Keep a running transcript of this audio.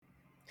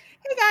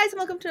Guys, and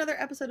welcome to another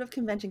episode of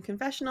Convention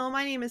Confessional.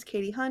 My name is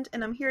Katie Hunt,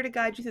 and I'm here to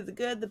guide you through the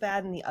good, the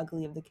bad, and the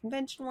ugly of the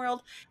convention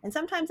world. And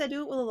sometimes I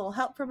do it with a little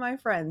help from my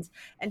friends.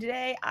 And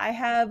today I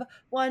have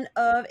one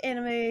of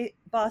Anime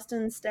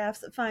Boston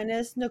staff's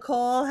finest,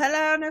 Nicole.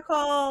 Hello,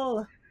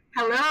 Nicole.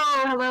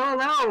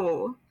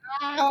 Hello.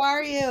 How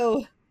are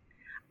you?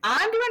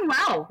 I'm doing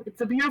well.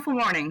 It's a beautiful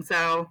morning,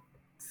 so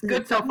it's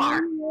good so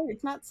far.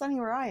 It's not sunny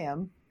where I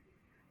am.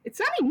 It's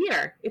sunny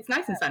here. It's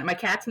nice and sunny. My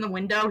cat's in the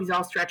window. He's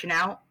all stretching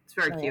out. It's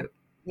very cute.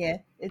 Yeah,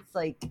 it's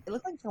like, it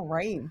looks like it's gonna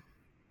rain.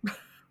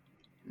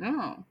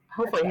 Oh,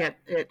 hopefully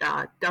it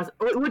does.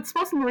 It's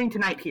supposed to rain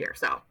tonight here,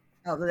 so.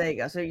 Oh, there you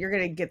go. So you're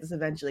gonna get this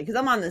eventually, because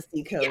I'm on the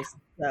sea coast,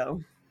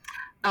 so.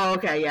 Oh,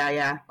 okay,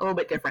 yeah. A little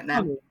bit different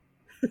then.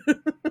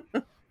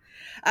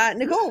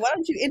 Nicole, why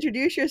don't you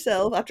introduce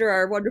yourself after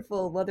our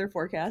wonderful weather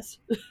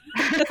forecast?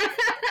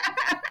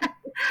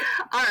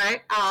 All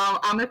right,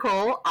 I'm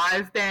Nicole.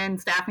 I've been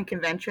staffing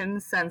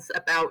conventions since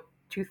about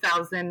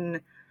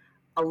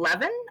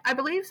 2011, I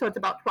believe, so it's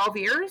about 12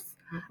 years.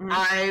 Mm-hmm.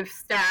 I've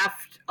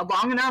staffed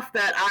long enough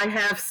that I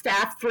have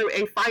staffed through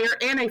a fire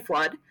and a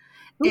flood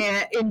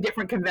in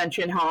different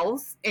convention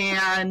halls.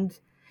 And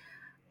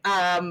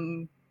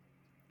I've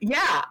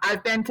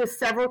been to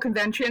several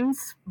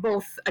conventions,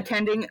 both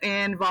attending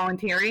and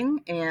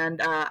volunteering,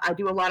 and I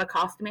do a lot of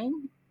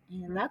costuming,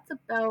 and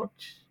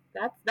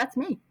that's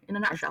me in a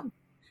nutshell.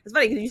 It's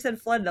funny because you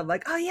said flood, and I'm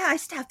like, oh yeah, I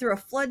staffed through a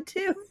flood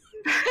too.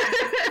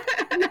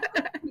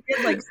 We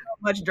did like so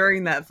much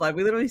during that flood.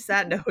 We literally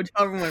sat in a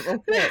hotel room and went, real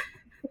quick.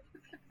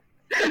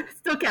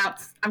 Still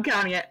counts. I'm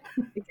counting it.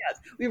 It counts.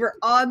 We were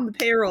on the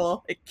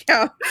payroll. It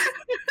counts.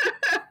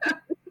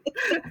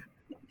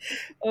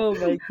 Oh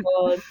my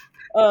god.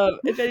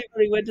 If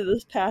anybody went to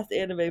this past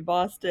Anime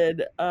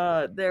Boston,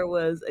 there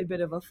was a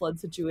bit of a flood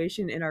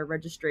situation in our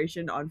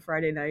registration on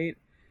Friday night.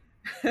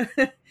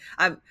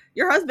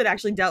 Your husband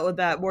actually dealt with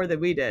that more than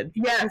we did.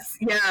 Yes,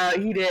 yeah,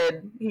 he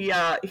did. He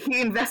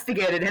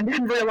investigated and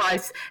then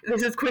realized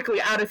this is quickly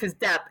out of his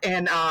depth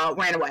and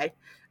ran away.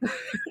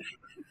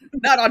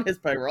 Not on his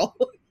payroll.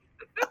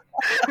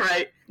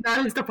 Right,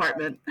 not his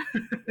department.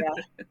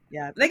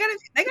 Yeah. They got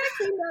it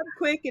cleaned up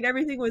quick, and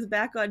everything was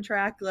back on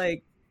track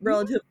like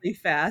relatively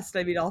fast.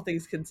 I mean, all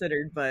things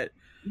considered, but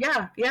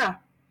yeah.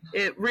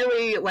 It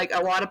really, like,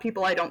 a lot of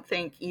people I don't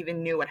think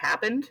even knew what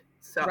happened.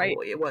 So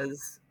It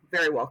was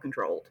very well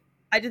controlled.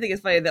 I do think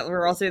it's funny that we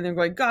were all sitting there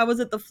going, God,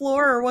 was it the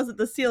floor or was it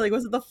the ceiling?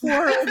 Was it the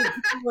floor or was it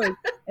the ceiling?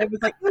 It was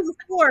like, it was the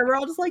floor. We're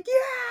all just like,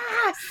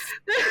 yes!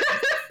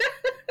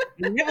 If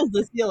it was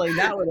the ceiling,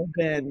 that would have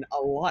been a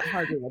lot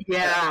harder.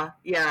 Yeah.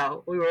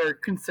 We were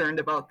concerned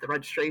about the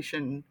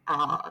registration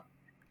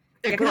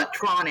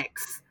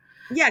electronics.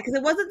 Yeah, because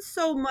it wasn't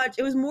so much,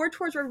 it was more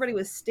towards where everybody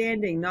was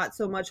standing, not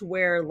so much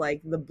where, like,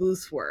 the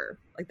booths were.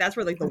 Like, that's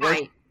where, like, the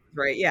work,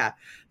 right? Yeah.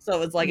 So it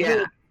was like,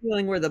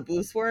 feeling where the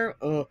booths were.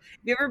 Have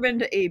you ever been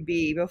to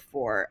AB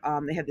before?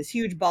 They have this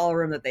huge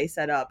ballroom that they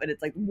set up, and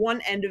it's like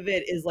one end of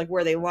it is like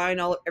where they line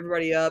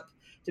everybody up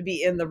to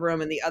be in the room,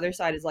 and the other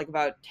side is like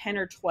about 10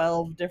 or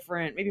 12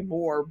 different, maybe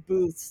more,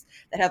 booths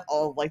that have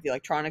all of like the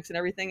electronics and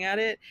everything at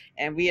it.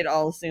 And we had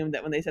all assumed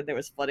that when they said there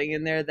was flooding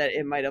in there, that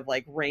it might have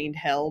like rained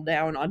hell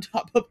down on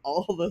top of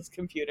all of those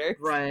computers.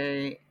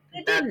 Right.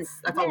 That's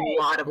a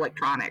lot of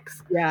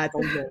electronics. Yeah,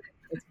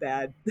 it's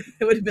bad.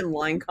 It would have been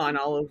LineCon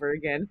all over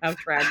again. How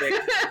tragic.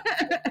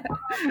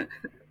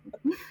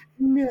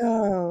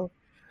 No.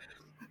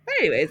 But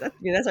anyways,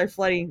 that's our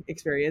flooding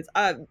experience.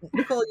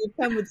 Nicole, you've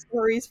come with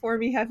stories for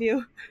me, have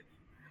you?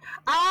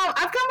 I've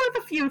come with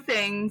a few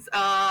things.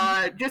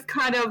 Just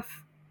kind of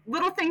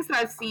little things that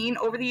I've seen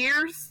over the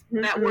years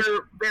that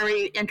were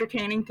very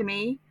entertaining to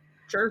me.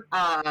 Sure.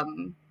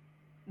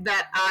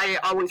 That I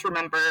always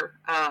remember.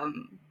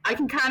 I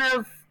can kind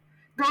of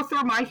go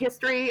through my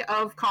history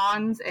of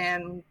cons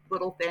and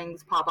little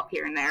things pop up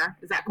here and there.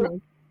 Is that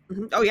cool?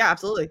 Mm-hmm. Oh yeah,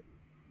 absolutely.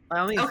 By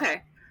all means.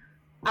 Okay.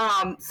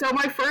 So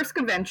my first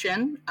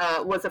convention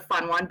was a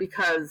fun one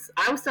because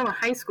I was still in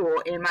high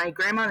school and my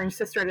grandmother and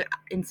sister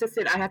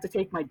insisted I had to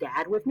take my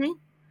dad with me.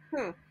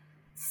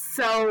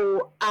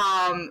 So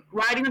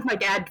riding with my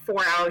dad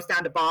 4 hours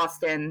down to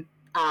Boston,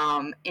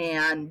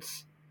 and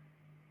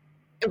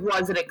it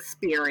was an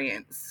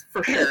experience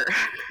for sure.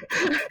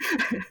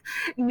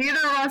 Neither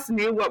of us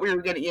knew what we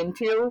were getting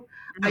into.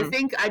 Mm-hmm. I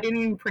think I didn't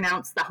even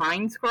pronounce the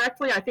Hines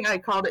correctly. I think I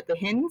called it the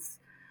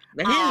Hins.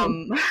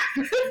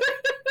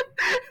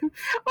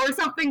 Or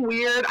something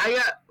weird.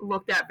 I got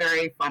looked at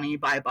very funny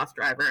by a bus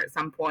driver at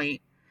some point.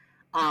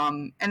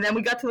 And then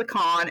we got to the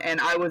con,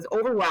 and I was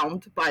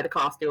overwhelmed by the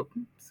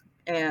costumes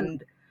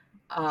and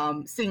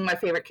seeing my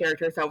favorite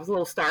characters. I was a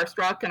little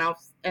starstruck,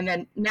 and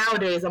then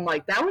nowadays I'm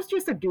like, that was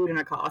just a dude in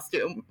a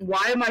costume.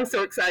 Why am I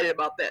so excited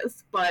about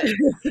this? But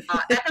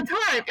at the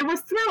time, it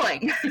was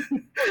thrilling.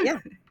 Yeah.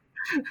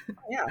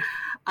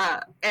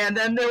 And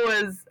then there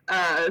was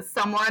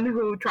someone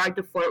who tried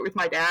to flirt with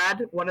my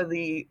dad, one of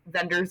the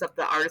vendors of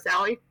the artist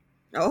alley.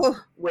 Oh.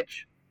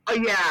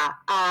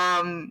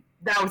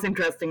 That was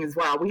interesting as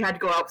well. We had to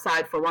go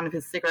outside for one of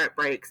his cigarette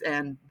breaks,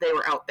 and they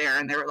were out there,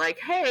 and they were like,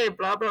 hey,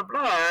 blah, blah,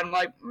 blah. I'm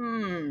like,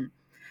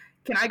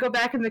 can I go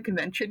back in the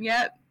convention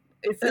yet?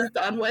 Is this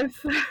done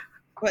with?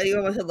 But you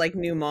almost had like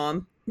new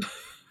mom.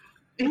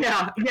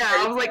 Yeah.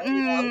 I was like,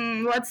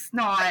 let's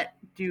not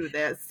do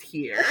this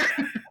here.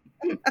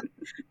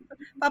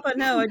 Papa,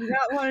 no, I do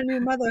not want a new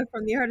mother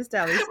from the artist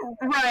alley.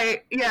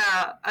 Right,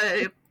 yeah.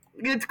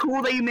 It's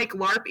cool that you make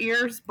LARP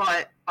ears,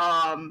 but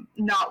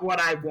not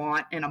what I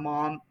want in a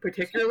mom,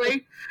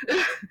 particularly.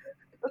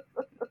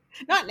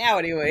 Not now,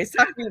 anyways.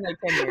 Talk to me in like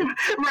 10 years.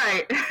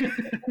 Right.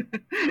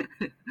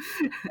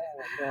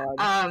 Oh,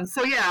 God.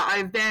 So, yeah,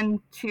 I've been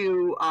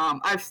to,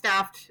 I've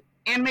staffed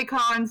anime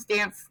cons,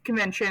 dance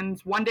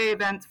conventions, one-day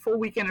events, full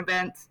weekend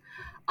events,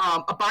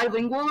 a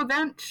bilingual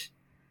event.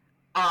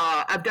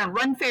 I've done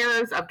run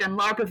fairs, I've done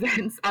LARP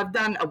events, I've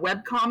done a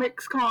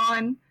webcomics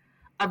con,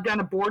 I've done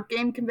a board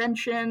game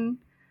convention,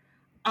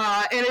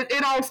 and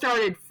it all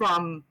started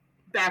from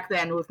back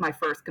then with my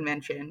first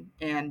convention,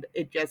 and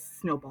it just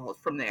snowballs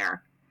from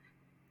there.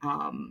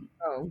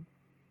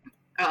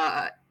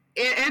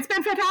 It's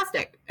been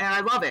fantastic, and I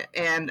love it,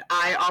 and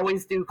I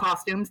always do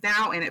costumes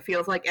now, and it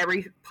feels like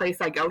every place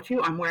I go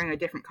to, I'm wearing a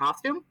different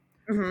costume.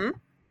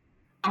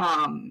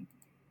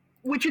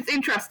 Which is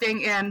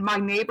interesting, and my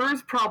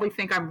neighbors probably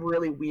think I'm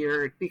really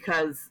weird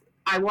because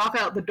I walk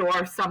out the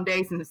door some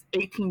days in this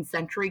 18th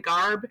century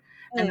garb,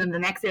 and then the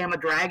next day I'm a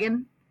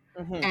dragon,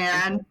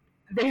 and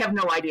they have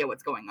no idea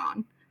what's going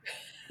on.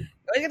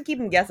 I gotta keep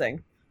them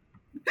guessing.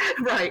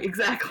 Right,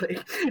 exactly.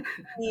 I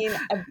mean,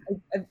 I've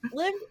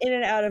lived in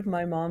and out of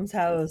my mom's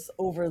house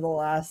over the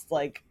last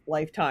like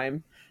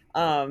lifetime,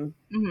 and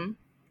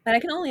I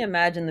can only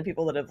imagine the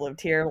people that have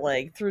lived here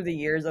like through the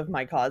years of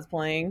my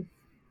cosplaying.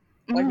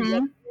 Like,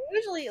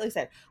 usually, like I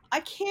said,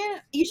 I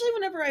can't. Usually,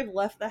 whenever I've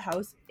left the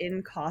house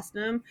in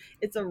costume,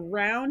 it's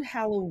around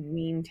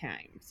Halloween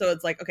time. So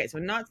it's like, okay, so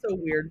not so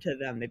weird to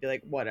them. They'd be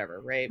like,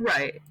 whatever, right?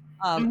 Right.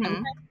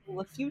 And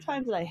a few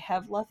times that I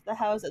have left the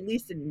house, at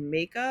least in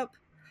makeup,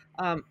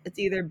 it's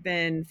either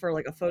been for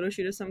like a photo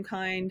shoot of some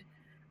kind,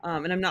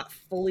 and I'm not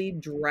fully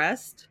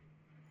dressed.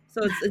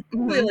 So it's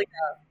really like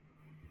a,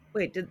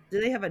 wait, do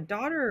they have a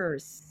daughter or a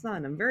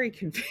son? I'm very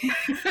confused.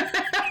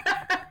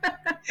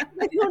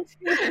 I don't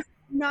feel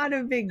not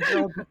a big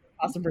girl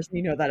costume person.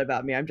 You know that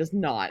about me. I'm just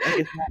not.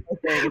 Like, it's not my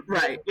thing. It's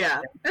right, yeah.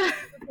 Like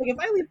if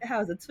I leave the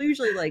house, it's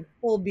usually like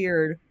full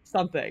beard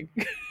something.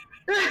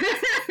 Who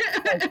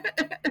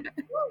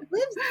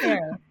lives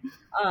there?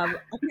 I can't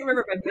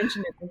remember if I've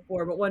mentioned it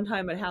before, but one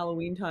time at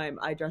Halloween time,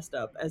 I dressed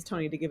up as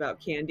Tony to give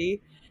out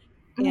candy.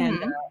 And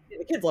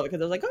the kids love it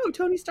because I was like, oh,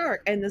 Tony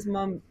Stark. And this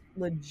mom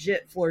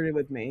legit flirted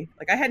with me.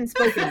 Like, I hadn't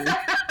spoken.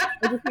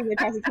 I just came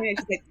across the candy.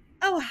 She's like,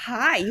 oh,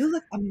 hi, you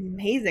look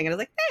amazing. And I was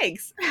like,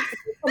 thanks.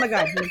 Oh my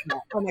God.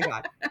 Oh my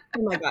God.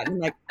 Oh my God. And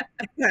I'm like,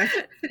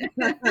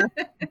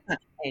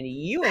 and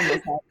you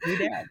almost had me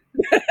dead.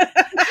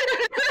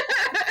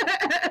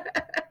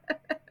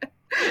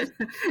 It's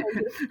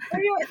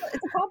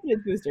a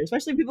confidence booster,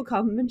 especially if people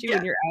compliment you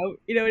when you're out.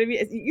 You know what I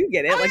mean? You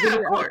get it. Like, when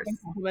you're out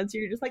and compliments you,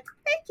 you're just like,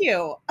 thank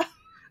you.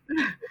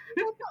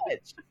 So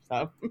much.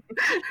 So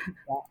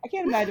I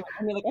can't imagine.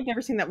 I mean, like, I've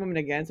never seen that woman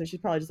again, so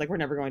she's probably just like, we're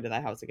never going to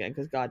that house again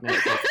because God knows.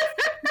 Like,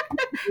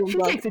 she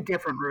takes a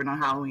different route on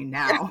Halloween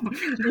now.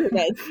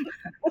 I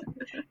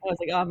was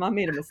like, oh, Mom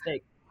made a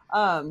mistake.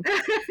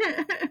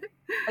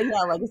 But yeah,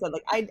 like I said,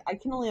 like I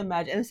can only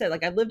imagine. And I said,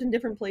 like, I've lived in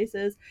different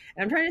places,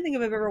 and I'm trying to think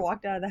if I've ever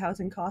walked out of the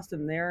house in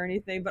costume there or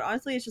anything. But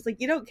honestly, it's just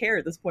like you don't care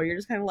at this point. You're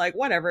just kind of like,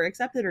 whatever,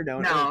 accept it or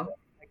don't. No,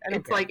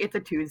 it's care. Like it's a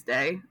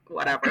Tuesday,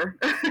 whatever.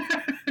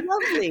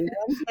 Lovely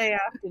Wednesday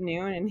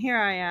afternoon, and here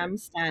I am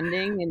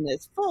standing in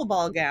this full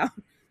ball gown.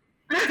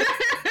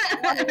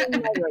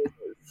 Watering my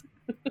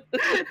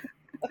roses.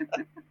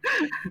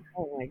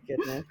 Oh my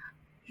goodness.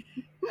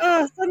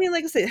 So I mean,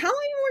 like I said, how long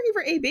have you been working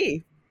for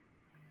AB?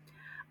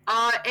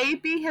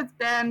 AB has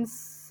been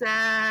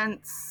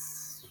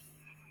since,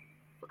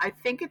 I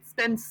think it's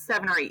been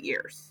 7 or 8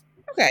 years.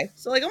 Okay,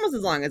 so like almost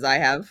as long as I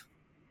have.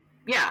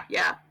 Yeah.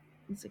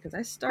 Let's see, because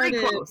I started.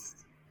 Pretty close.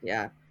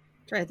 Yeah, I'm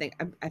trying to think.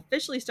 I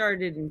officially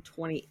started in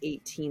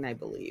 2018, I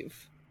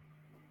believe.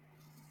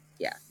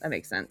 Yeah, that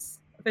makes sense.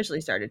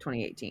 Officially started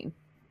 2018.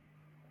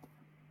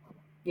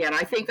 Yeah, and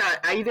I think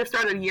I either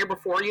started a year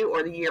before you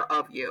or the year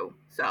of you.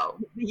 So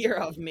the year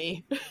of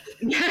me. The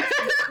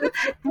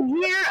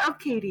year of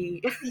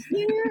Katie. The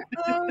year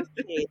of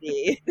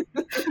Katie.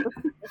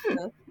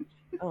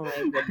 Oh my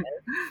goodness.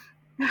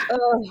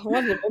 Oh,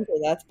 what an adventure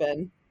that's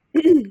been.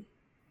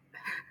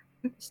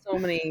 So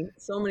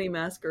many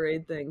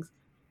masquerade things.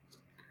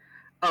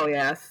 Oh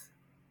yes.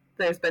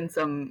 There's been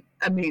some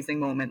amazing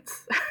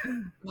moments.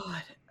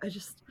 God,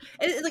 it's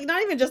like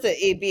not even just at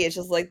AB. It's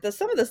just like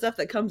some of the stuff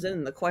that comes in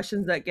and the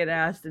questions that get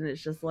asked, and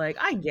it's just like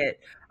I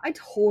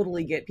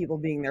totally get people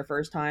being their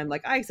first time.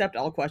 Like I accept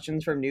all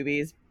questions from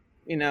newbies.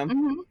 You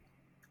know,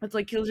 it's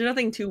like there's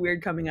nothing too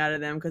weird coming out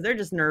of them because they're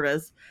just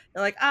nervous.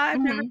 They're like,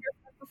 I've never done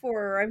that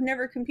before, or I've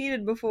never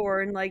competed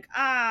before, and like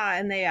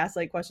and they ask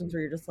like questions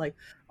where you're just like,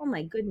 oh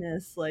my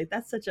goodness, like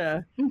that's such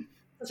a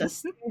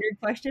standard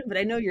question, but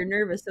I know you're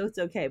nervous, so it's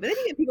okay. But then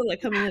you get people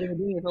that come in and have been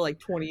doing it for like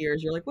 20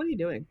 years. You're like, what are you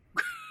doing?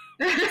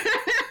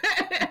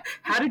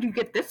 How did you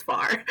get this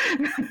far?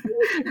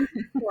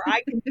 Where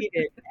I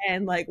competed,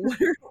 and like, what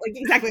are, like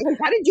exactly, like,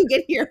 how did you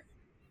get here?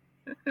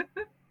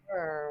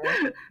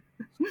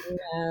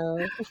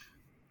 No.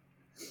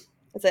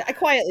 I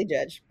quietly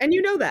judge, and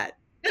you know that.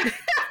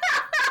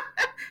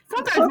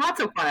 Sometimes not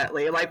so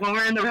quietly, like when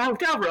we're in the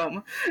hotel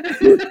room. Yeah,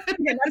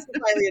 that's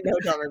quietly in the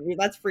hotel room.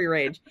 That's free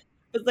range.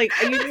 But like,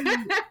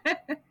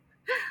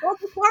 well,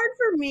 it's hard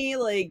for me,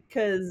 like,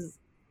 because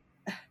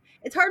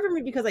it's hard for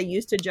me because I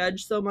used to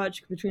judge so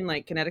much between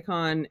like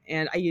Kineticon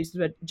and I used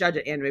to judge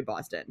at Anime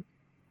Boston.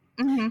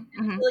 Mm-hmm,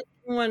 mm-hmm. Like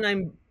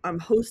when I'm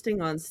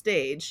hosting on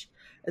stage,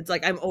 it's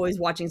like I'm always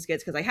watching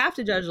skits because I have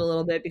to judge a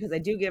little bit because I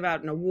do give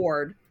out an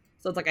award.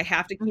 So it's like I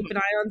have to keep an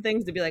eye on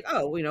things to be like,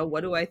 oh, you know,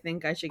 what do I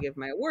think I should give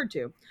my award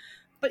to?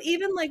 But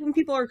even like when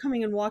people are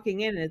coming and walking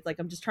in, it's like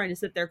I'm just trying to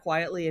sit there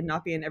quietly and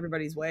not be in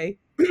everybody's way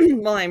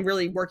while I'm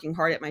really working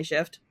hard at my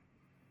shift.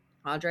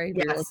 Audrey,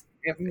 yes,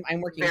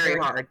 I'm working very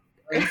hard.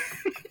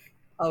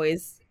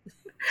 Always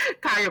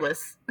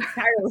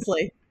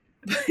tirelessly.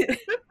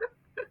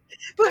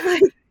 But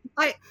like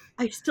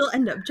I still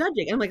end up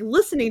judging. I'm like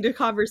listening to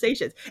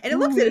conversations, and it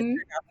looks at it.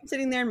 I'm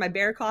sitting there in my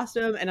bear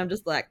costume, and I'm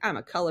just like, I'm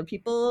a color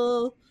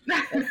people.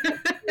 And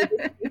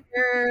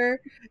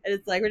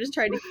it's like we're just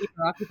trying to keep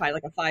her occupied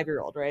like a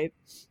 5-year-old, right?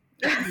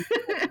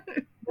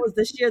 Was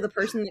this year the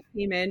person that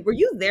came in? Were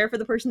you there for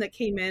the person that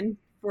came in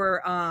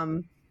for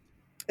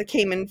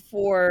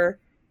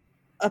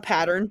a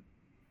pattern?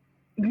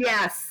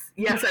 Yes,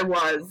 I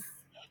was.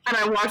 And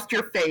I watched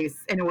your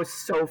face, and it was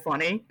so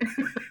funny.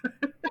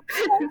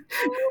 And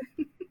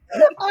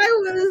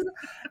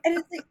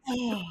it's like,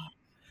 oh,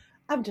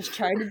 I'm just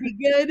trying to be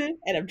good,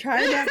 and I'm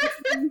trying to have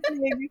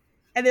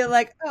and they're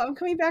like, oh, I'm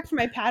coming back for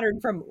my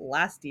pattern from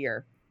last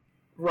year.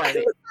 Right,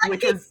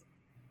 which is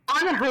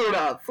unheard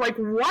of. Like,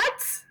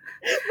 what?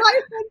 My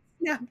head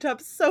snapped up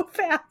so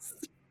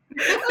fast.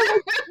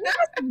 Like,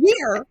 last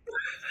year.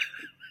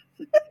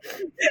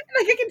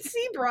 Like I can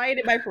see Brian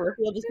in my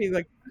peripheral just being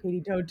like, Katie,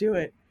 don't do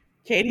it.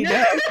 Katie,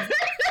 no.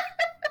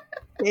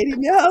 Katie,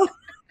 no.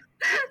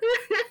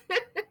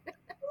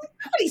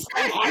 He's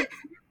still like,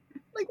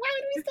 why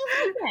would we still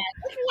have that?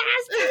 Like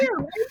last year.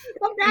 Why did you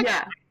come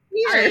back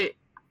here?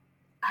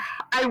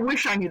 I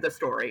wish I knew the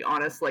story,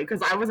 honestly,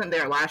 because I wasn't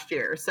there last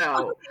year.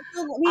 So,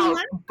 year,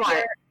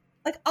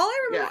 like all I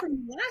remember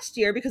from last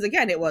year, because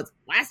again, it was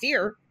last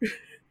year.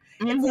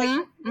 It's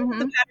like the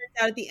patterns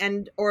out at the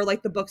end, or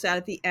like the books out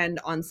at the end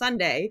on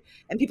Sunday,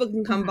 and people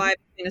can come by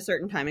in a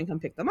certain time and come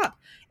pick them up.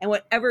 And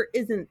whatever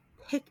isn't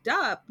picked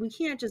up, we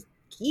can't just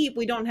keep.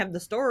 We don't have the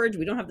storage.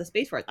 We don't have the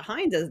space for it. The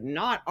Heinz is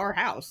not our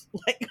house.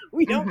 Like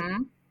we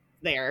don't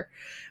there.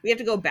 We have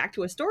to go back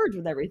to a storage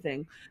with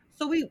everything.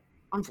 So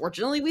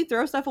unfortunately we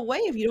throw stuff away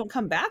if you don't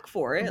come back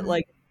for it.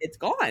 Like it's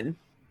gone.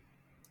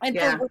 And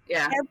for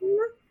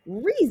whatever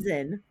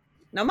reason.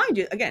 Now, mind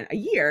you, again, a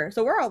year,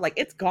 so we're all like,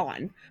 it's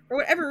gone. For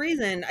whatever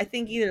reason, I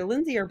think either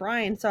Lindsay or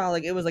Brian saw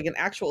like it was like an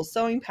actual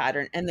sewing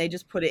pattern, and they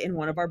just put it in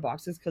one of our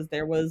boxes because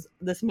there was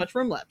this much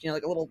room left,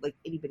 like a little like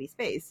itty bitty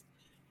space.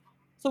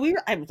 So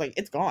I was like,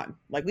 it's gone.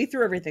 Like we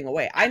threw everything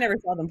away. I never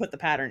saw them put the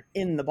pattern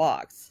in the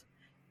box,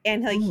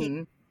 and like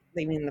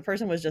the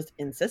person was just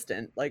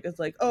insistent. Like it's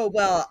like, oh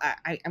well,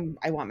 I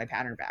want my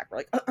pattern back. We're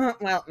like,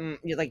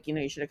 you're like,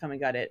 you should have come and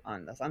got it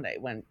on the Sunday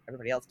when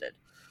everybody else did.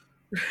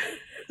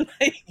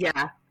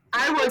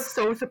 I was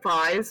so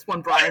surprised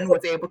when Brian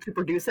was able to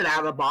produce it out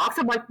of the box.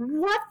 I'm like,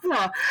 what the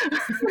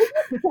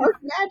dark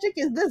magic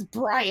is this,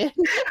 Brian?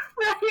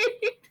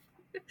 Right?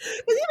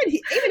 Because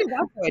even at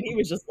that point, he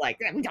was just like,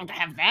 we don't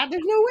have that.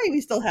 There's no way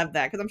we still have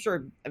that. Because I'm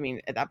sure,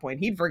 at that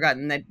point, he'd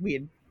forgotten that we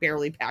had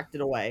barely packed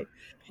it away.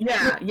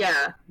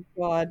 Yeah.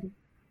 God.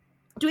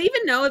 Do we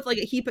even know if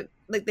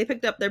they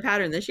picked up their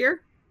pattern this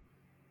year?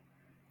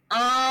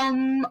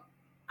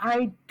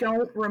 I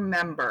don't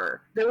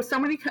remember. There were so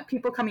many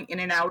people coming in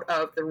and out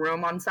of the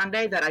room on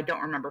Sunday that I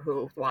don't remember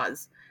who it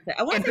was.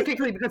 And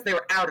particularly because they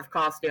were out of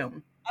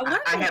costume.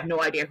 I have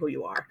no idea who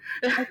you are.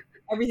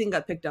 Everything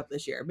got picked up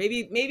this year.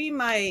 Maybe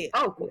my...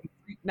 Oh, cool.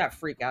 Not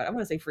freak out. I'm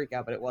going to say freak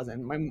out, but it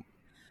wasn't.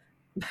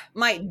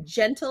 My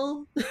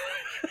gentle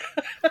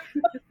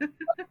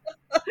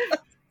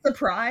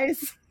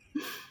surprise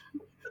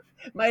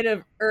might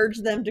have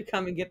urged them to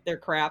come and get their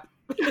crap.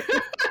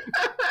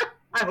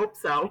 I hope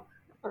so.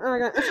 I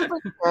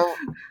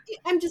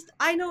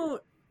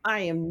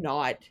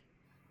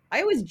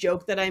always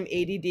joke that I'm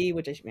ADD,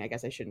 which I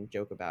guess I shouldn't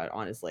joke about,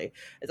 honestly.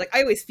 It's like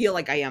I always feel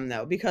like I am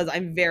though, because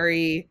I'm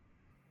very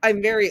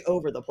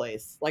over the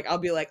place. Like I'll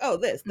be like, oh,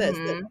 this. But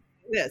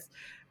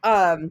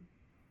I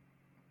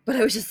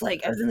was just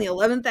like, I was in the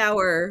 11th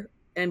hour,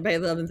 and by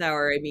the 11th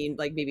hour I mean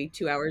like maybe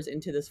 2 hours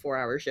into this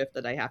 4-hour shift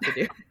that I have to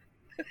do.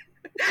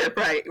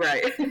 Right.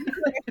 I have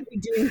to be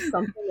doing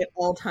something at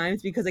all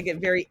times because I get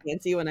very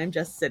antsy when I'm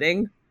just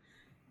sitting.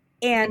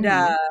 And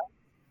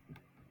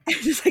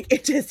just like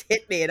it just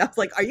hit me, and I was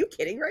like, "Are you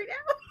kidding right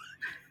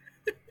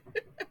now?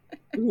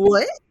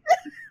 What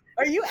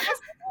are you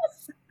asking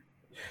us?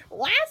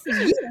 Last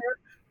year?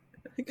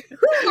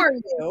 Who are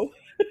you?"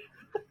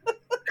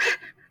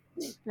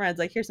 Ryan's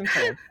like, here's some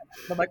crayons.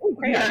 I'm like, oh,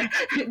 crayons.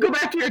 Yeah. Go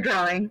back to your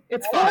drawing.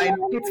 It's fine.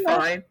 It's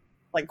fine.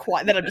 Like,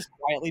 then I'm just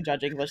quietly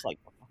judging English, like,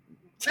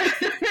 my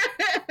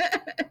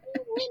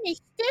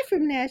stuff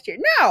from last year.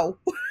 No!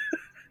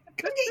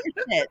 Come get your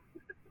shit.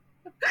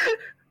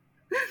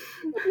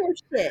 Your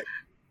shit.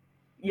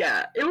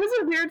 Yeah, it was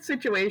a weird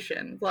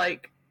situation.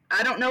 Like,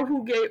 I don't know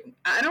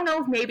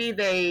if maybe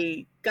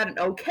they got an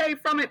okay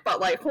from it, but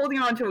like holding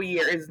on to a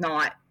year is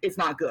not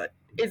good.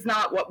 It's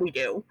not what we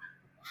do.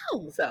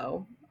 No.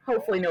 So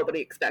hopefully nobody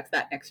expects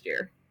that next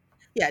year.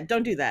 Yeah,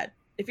 don't do that.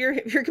 If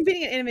you're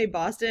competing at Anime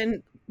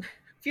Boston,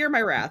 fear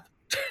my wrath.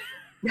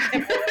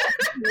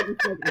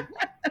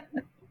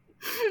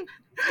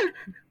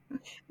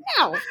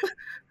 No.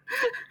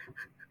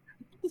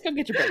 Just go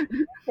get your break.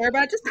 Care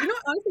about just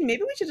honestly,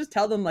 maybe we should just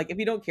tell them, like, if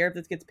you don't care if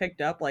this gets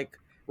picked up, like,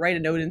 write a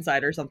note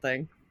inside or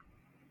something.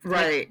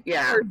 Right,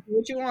 yeah. Or do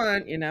what you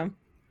want,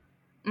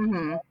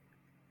 Mm-hmm.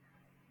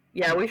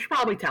 Yeah, we should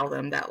probably tell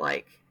them that,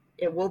 like,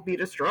 it will be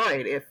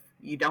destroyed if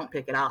you don't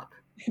pick it up.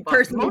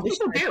 But most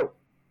people do.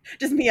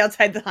 Just me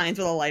outside the Heinz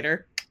with a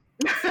lighter.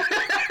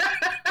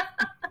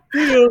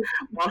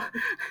 Well,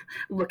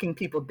 looking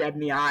people dead in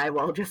the eye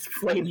while just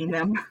flaming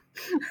them.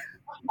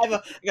 I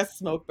have a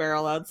smoke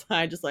barrel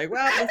outside, just like,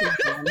 well, this is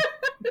fun.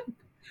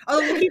 Oh,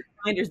 we'll keep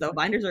binders, though.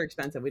 Binders are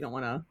expensive. We don't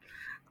want to.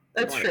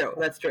 That's true.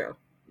 That's true.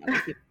 No,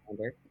 we'll keep a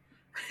binder.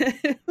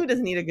 Who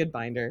doesn't need a good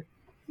binder?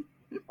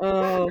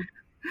 Oh,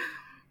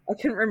 I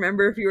couldn't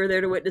remember if you were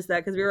there to witness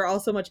that because we were all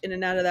so much in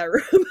and out of that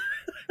room.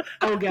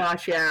 Oh,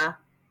 gosh, yeah.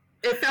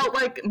 It felt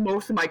like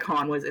most of my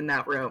con was in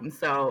that room,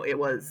 so it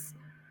was...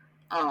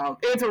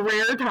 it's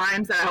rare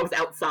times that I was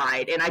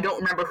outside, and I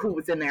don't remember who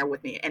was in there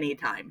with me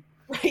anytime.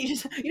 You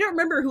don't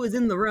remember who was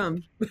in the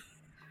room.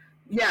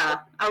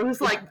 Yeah, I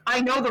was like,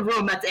 I know the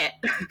room, that's it.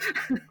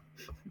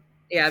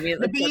 Yeah, I mean...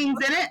 The beings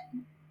in it?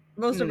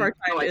 Most of our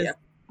time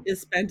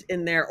is spent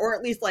in there, or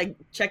at least, like,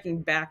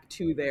 checking back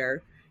to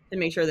there to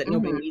make sure that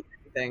nobody needs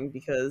anything,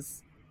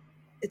 because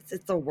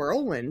it's a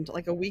whirlwind.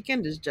 Like, a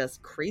weekend is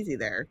just crazy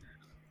there.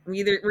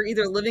 We're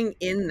either living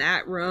in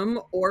that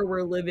room, or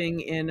we're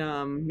living in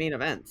main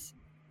events.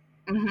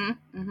 All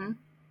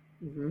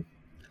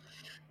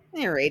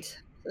right.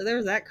 So there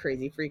was that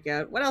crazy freak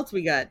out. What else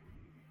we got?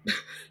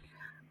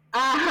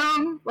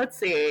 Let's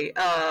see.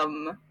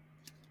 I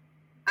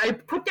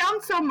put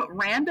down some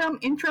random,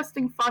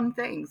 interesting, fun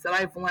things that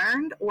I've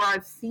learned or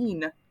I've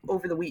seen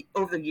over the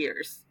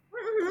years.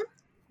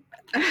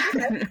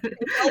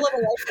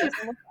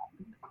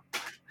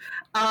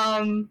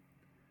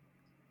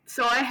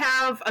 So I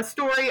have a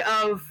story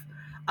of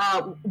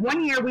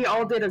one year we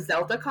all did a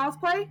Zelda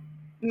cosplay,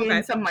 me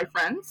and some of my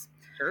friends.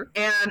 Sure.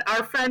 And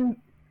our friend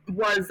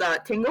was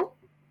Tingle.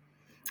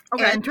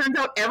 Okay. And turns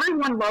out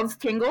everyone loves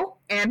Tingle,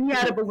 and he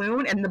had a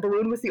balloon, and the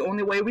balloon was the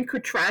only way we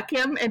could track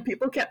him, and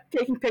people kept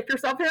taking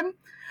pictures of him.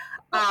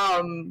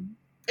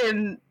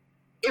 And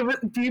it was.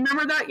 Do you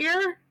remember that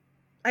year?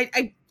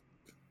 I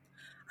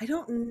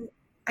don't.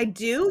 I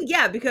do.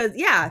 Yeah, because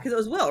it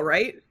was Will,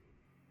 right?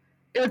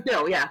 It was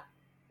Bill. Yeah.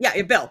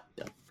 Yeah, Bill.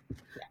 Yeah,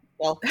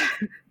 well,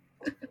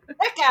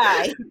 that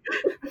guy.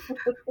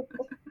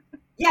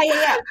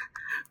 Yeah.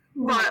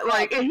 But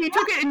like, and he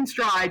took it in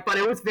stride, but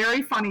it was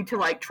very funny to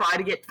like try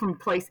to get from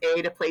place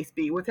A to place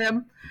B with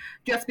him,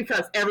 just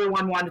because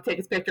everyone wanted to take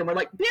his picture. And we're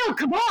like, Bill,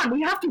 come on,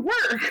 we have to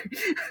work.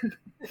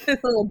 A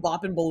little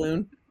bopping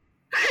balloon.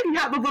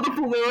 Yeah, the little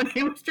balloon.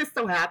 He was just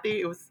so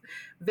happy. It was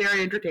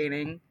very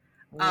entertaining.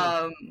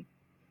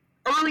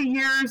 Early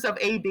years of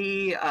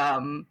AB,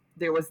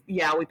 there was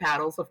Yowie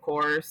Paddles, of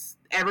course.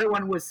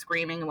 Everyone was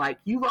screaming like,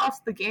 "You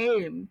lost the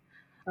game."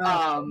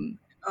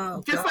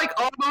 Just like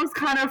all those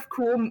kind of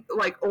cool,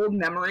 like old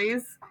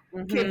memories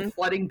keep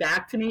flooding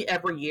back to me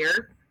every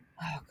year.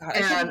 Oh, God.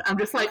 And I'm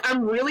just like,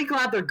 I'm really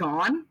glad they're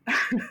gone.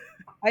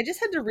 I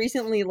just had to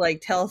recently like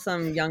tell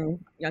some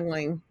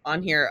youngling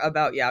on here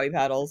about Yowie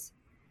Paddles.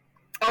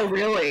 Oh,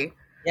 really?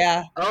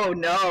 Yeah. Oh,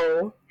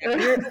 no. We'll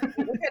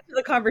get to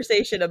the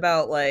conversation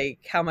about like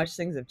how much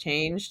things have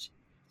changed.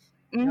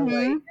 Like, yeah,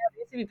 there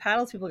used to be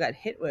paddles people got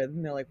hit with,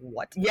 and they're like,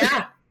 "What?"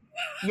 Yeah.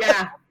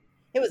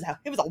 It was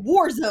a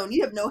war zone.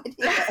 You have no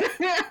idea.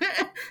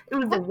 It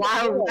was the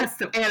Wild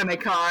West of anime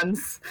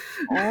cons.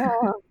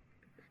 I'm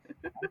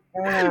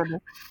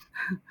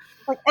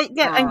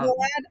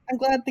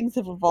glad things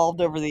have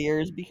evolved over the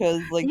years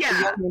because like the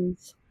young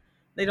ones,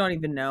 they don't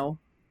even know.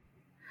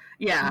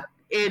 Yeah,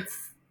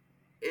 it's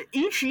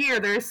each year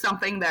there's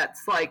something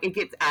that's like it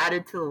gets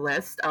added to the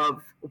list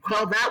of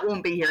that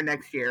won't be here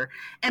next year,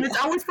 and it's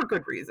always for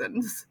good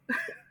reasons.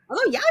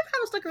 Although I've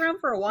kind of stuck around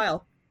for a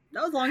while.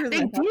 That was longer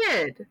than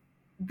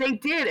They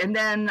did, and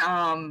then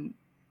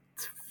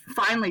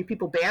finally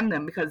people banned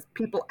them because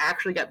people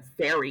actually got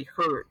very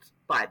hurt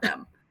by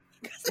them.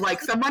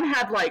 Like someone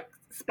had like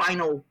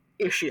spinal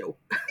issue.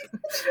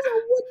 This is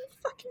a wooden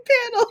fucking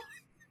panel.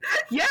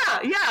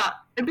 Yeah,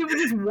 and people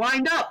just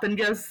wind up and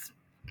just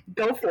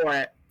go for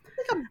it.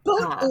 Like a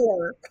boat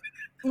oar.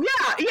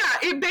 Yeah,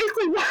 it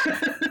basically was.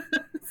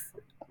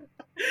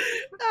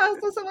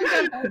 So someone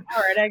goes,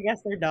 all right, I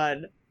guess they're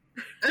done.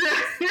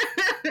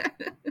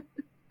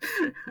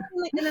 And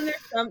then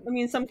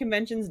there's some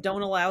conventions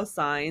don't allow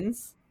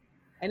signs.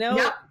 I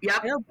know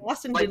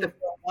Boston did it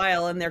for a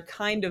while, and they're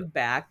kind of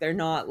back. They're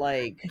not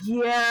like...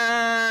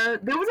 Yeah,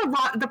 there was a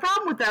lot. The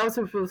problem with those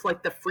was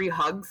like the free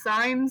hug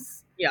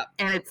signs. Yeah.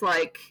 And it's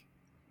like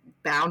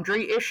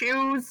boundary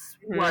issues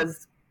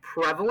was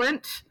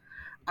prevalent,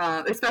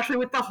 especially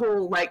with the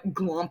whole like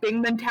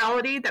glomping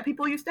mentality that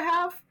people used to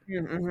have.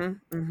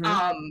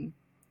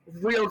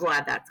 Real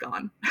glad that's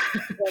gone.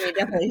 Well,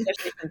 definitely,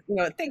 especially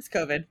since, thanks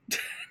COVID.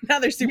 Now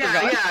they're super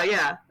gone.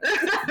 Yeah.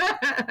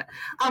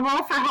 I'm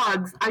all for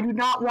hugs. I do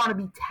not want to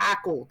be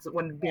tackled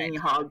when being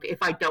hugged if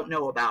I don't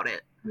know about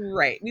it.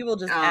 Right. We will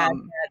just add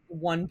that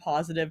one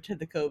positive to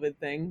the COVID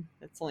thing.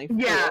 It's only 4.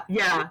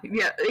 Yeah.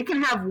 It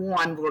can have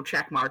one little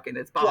check mark in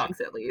its box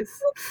at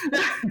least.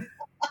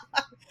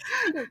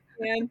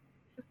 Man.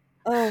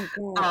 Oh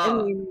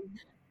god.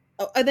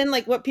 And then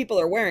like what people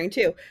are wearing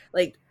too.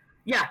 Like,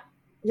 yeah,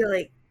 you're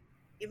like,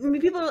 you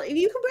can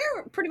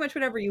wear pretty much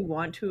whatever you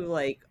want to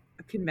like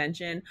a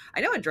convention.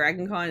 I know at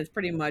Dragon Con it's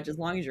pretty much as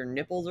long as your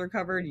nipples are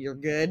covered, you're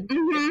good.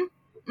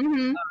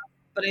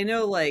 But I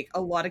know like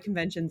a lot of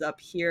conventions up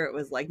here, it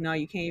was like, no,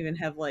 you can't even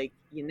have like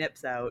your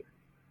nips out.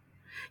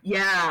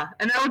 Yeah,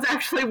 and that was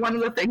actually one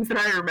of the things that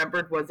I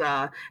remembered was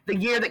the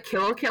year that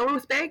Kill la Kill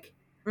was big.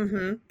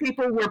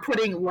 People were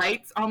putting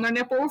lights on their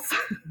nipples.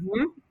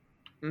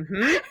 And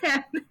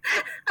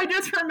I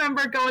just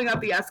remember going up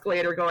the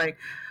escalator going,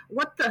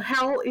 what the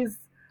hell is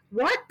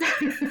what?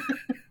 I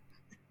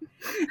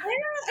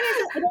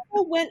don't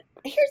know when.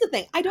 Here's the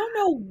thing. I don't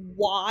know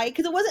why,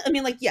 because it wasn't. I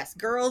mean, like, yes,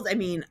 girls. I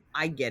mean,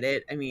 I get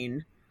it. I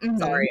mean,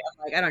 sorry,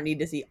 I'm like, I don't need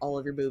to see all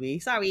of your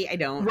boobie. Sorry, I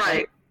don't.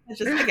 Right. It's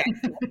just okay.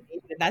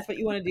 If that's what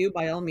you want to do,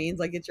 by all means,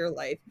 like, it's your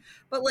life.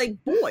 But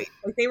like, boys,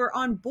 like they were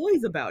on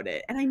boys about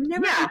it, and I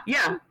never.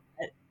 Yeah.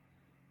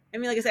 I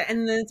mean, like I said,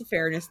 and then it's a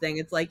fairness thing.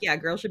 It's like, yeah,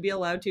 girls should be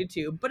allowed to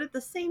too, but at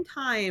the same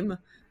time,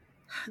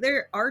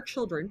 there are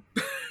children.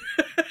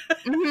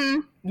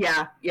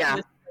 Yeah.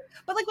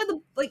 But like with the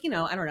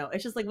I don't know.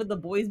 It's just like with the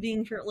boys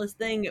being shirtless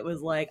thing. It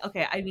was like,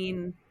 okay. I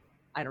mean,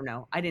 I don't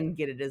know. I didn't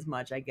get it as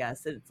much. I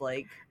guess it's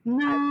like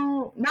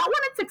not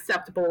when it's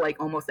acceptable, like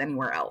almost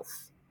anywhere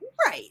else.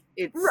 Right.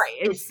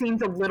 It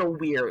seems a little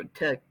weird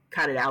to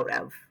cut it out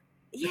of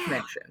the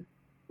convention.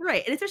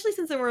 Right, and especially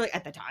since there were like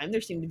at the time there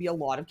seemed to be a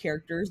lot of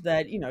characters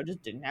that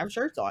just didn't have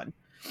shirts on.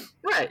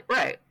 Right.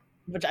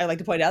 Which I like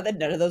to point out that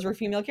none of those were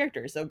female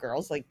characters, so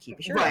girls like keep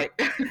your shirt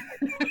on.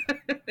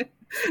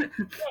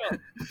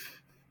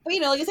 But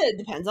like I said, it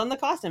depends on the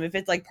costume. If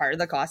it's like part of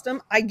the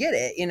costume, I get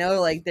it.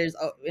 Like there's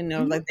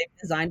like they've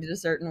designed it a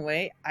certain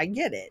way. I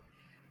get it,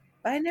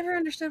 but I never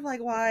understood like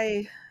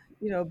why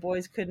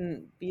boys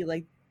couldn't be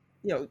like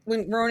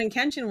when Ronan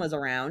Kenshin was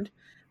around.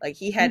 Like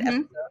he had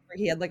episodes where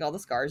he had like all the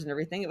scars and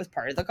everything. It was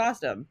part of the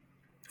costume.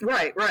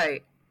 Right.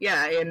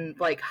 Yeah, and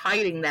like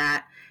hiding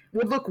that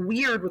would look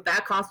weird with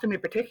that costume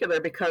in particular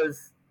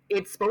because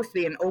it's supposed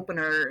to be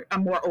a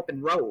more open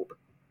robe.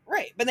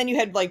 Right, but then you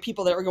had like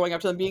people that were going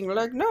up to them being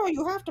like, "No,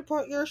 you have to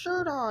put your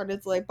shirt on."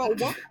 It's like, but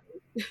why?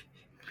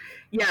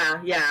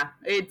 Yeah.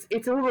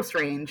 It's a little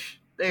strange.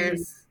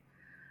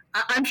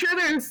 I'm sure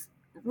there's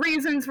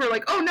reasons for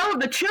like, oh no,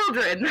 the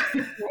children.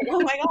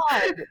 Oh my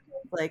god.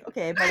 Like,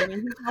 okay, but I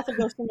mean, you also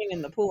go swimming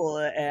in the pool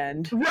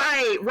and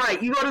right.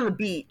 You go to the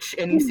beach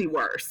and you see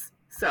worse.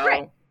 So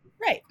right.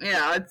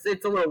 Yeah,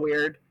 it's a little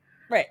weird.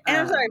 Right, and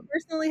I'm sorry, I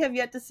personally have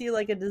yet to see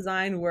like a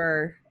design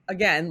where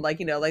again, like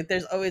like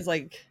there's always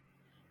like,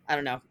 I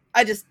don't know.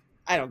 I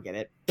don't get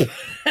it.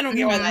 I don't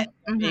get why that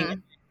being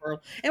and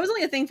it was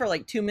only a thing for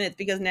like 2 minutes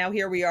because now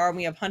here we are and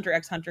we have Hunter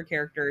x Hunter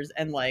characters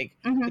and like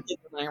the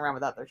kids are running around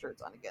without their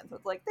shirts on again. So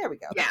it's like, there we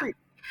go.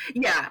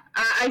 Yeah.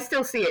 I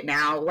still see it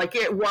now. Like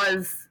it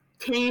was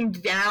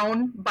tamed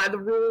down by the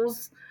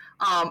rules,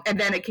 and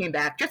then it came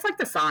back just like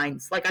the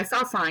signs. Like I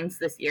saw signs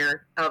this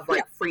year of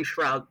like free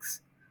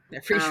shrugs. Yeah,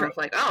 free shrugs. I was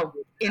like, oh,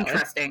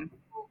 interesting.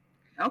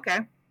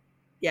 Okay.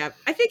 Yeah,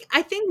 I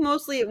think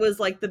mostly it was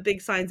like the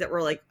big signs that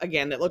were like,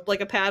 again, that looked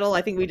like a paddle.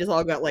 I think we just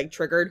all got like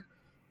triggered.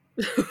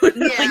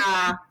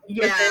 Yeah.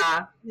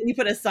 Then you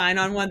put a sign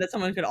on one that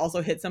someone could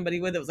also hit somebody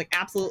with. It was like,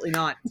 absolutely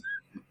not.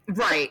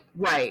 Right.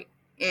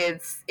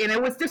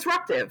 It was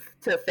disruptive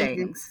to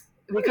things.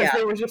 Because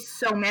there were just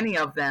so many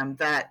of them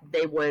that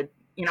they would,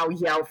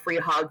 yell free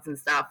hugs and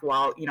stuff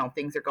while,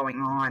 things are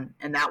going on.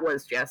 And that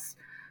was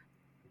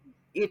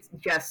it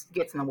just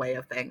gets in the way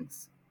of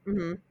things.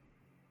 Mm-hmm.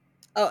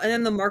 Oh, and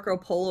then the Marco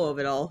Polo of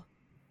it all.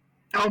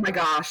 Oh my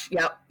gosh.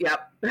 Yep.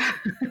 I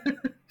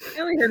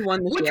only heard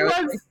one this year.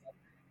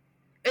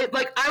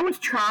 I was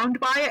charmed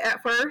by it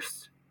at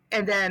first,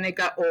 and then it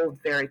got old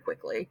very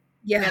quickly.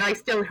 Yeah. And I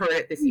still heard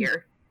it this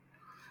year.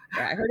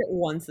 Yeah, I heard it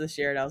once this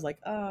year, and I was like,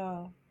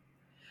 oh.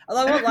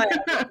 Although I won't lie,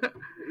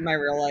 in my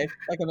real life,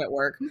 like I'm at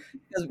work,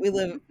 because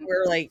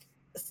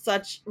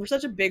we're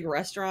such a big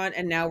restaurant,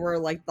 and now we're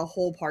like the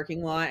whole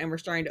parking lot, and we're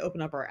starting to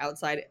open up our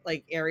outside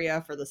like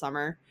area for the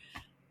summer.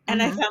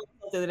 And I found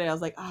myself the other day, I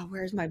was like, oh,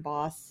 where's my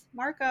boss?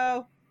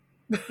 Marco.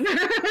 And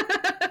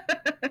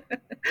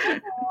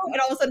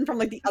all of a sudden from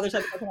like the other side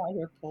of the parking lot, I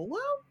hear Polo?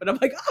 And I'm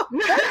like, oh.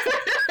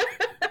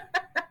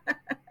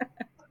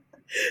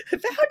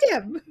 Found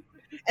him.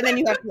 And then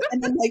you have to,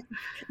 and then like,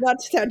 not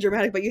to sound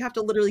dramatic, but you have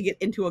to literally get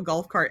into a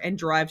golf cart and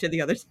drive to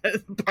the other side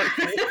of the park.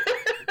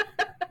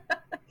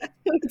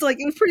 It's like,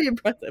 it was pretty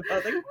impressive. I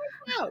was like,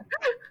 wow.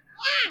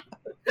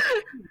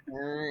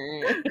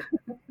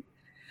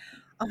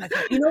 Oh my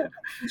God.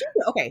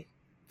 Okay.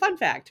 Fun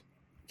fact.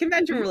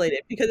 Convention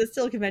related, because it's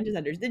still a convention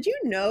center. Did you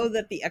know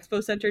that the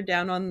expo center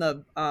down on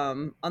the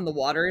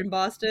water in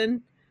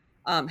Boston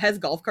has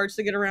golf carts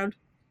to get around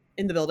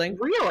in the building?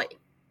 Really?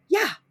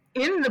 Yeah.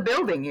 In the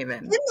building, even.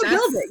 In the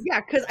building, yeah,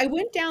 because I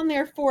went down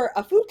there for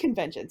a food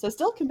convention, so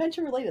still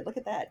convention related. Look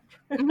at that.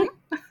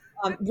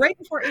 Right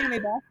before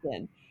Anime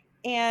Boston.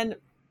 And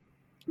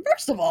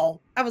first of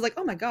all, I was like,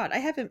 oh my God, I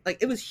haven't, like,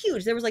 it was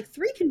huge. There was like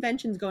 3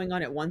 conventions going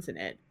on at once in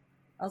it.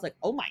 I was like,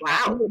 oh my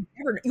God,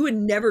 you would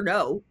never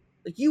know.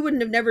 Like, you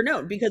wouldn't have never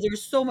known because there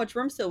was so much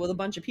room still with a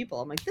bunch of people.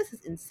 I'm like, this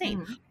is insane.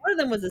 One of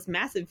them was this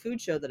massive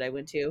food show that I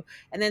went to,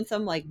 and then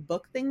some like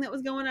book thing that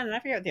was going on, and I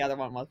forget what the other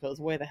one was, but it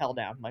was way the hell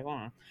down. I'm like,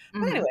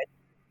 But anyway,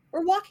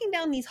 we're walking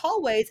down these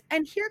hallways,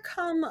 and here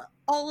come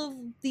all of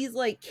these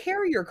like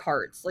carrier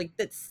carts, like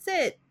that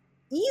sit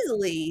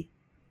easily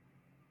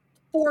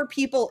 4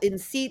 people in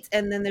seats,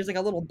 and then there's like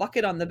a little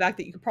bucket on the back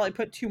that you could probably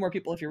put 2 more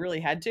people if you really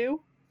had to.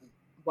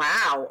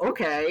 Wow.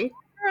 Okay.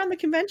 Around the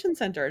convention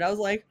center, and I was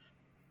like,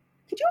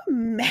 could you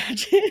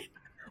imagine?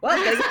 Well,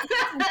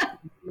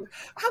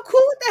 how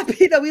cool would that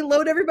be that we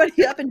load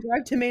everybody up and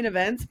drive to main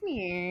events?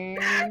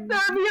 That'd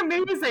be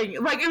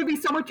amazing. Like, it would be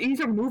so much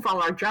easier to move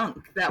all our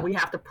junk that we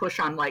have to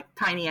push on like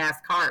tiny ass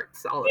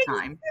carts all the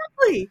time.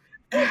 Exactly.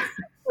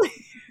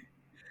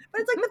 But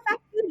it's like the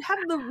fact that you have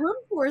the room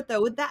for it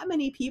though with that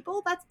many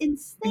people, that's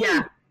insane.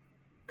 Yeah.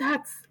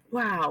 That's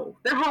wow.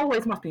 Their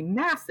hallways must be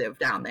massive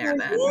down there.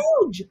 They're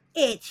huge.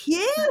 It's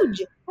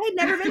huge. I had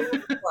never been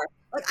there before.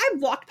 Like,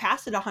 I've walked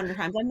past it 100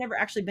 times. I've never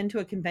actually been to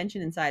a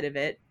convention inside of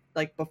it,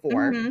 like,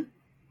 before. And,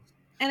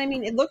 I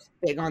mean, it looks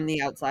big on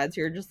the outside,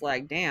 so you're just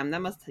like, damn,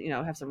 that must,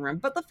 have some room.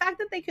 But the fact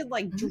that they could,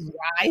 like, drive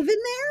in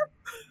there?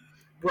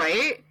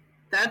 Right?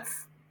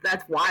 That's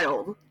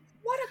wild.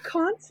 What a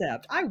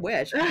concept. I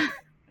wish.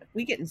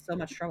 We get in so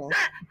much trouble.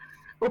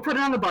 We'll put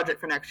it on the budget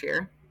for next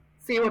year.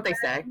 See what they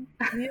say.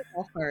 We have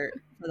a heart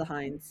for the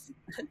Heinz.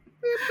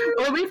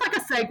 Or at least like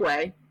a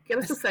Segway. Give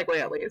us a Segway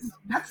at least.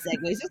 Not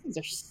Segways. Those things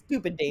are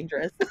stupid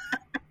dangerous.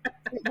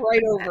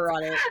 Right over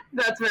on it.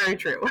 That's very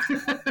true.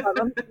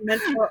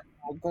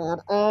 Oh,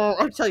 God. Oh,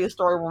 I'll tell you a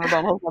story when we're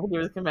done. Hope nothing to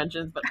do with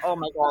conventions, but oh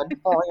my God.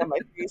 Falling on my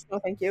face. No,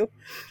 thank you.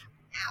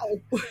 Ow.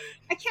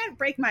 I can't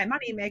break my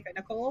money maker,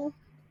 Nicole.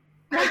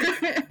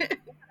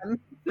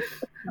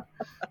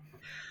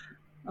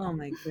 Oh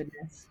my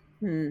goodness.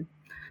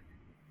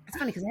 It's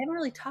funny because I haven't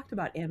really talked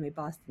about Anime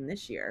Boston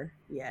this year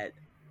yet.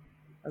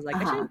 I was like,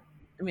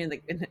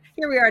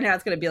 here we are now.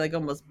 It's going to be like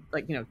almost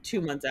like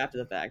 2 months after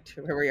the fact.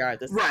 Where we are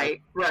at this.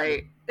 Right.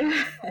 Oh my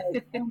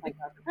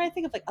God! I'm trying to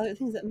think of like other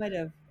things that might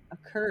have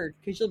occurred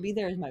because you'll be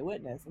there as my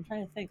witness. I'm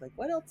trying to think like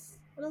what else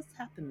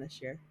happened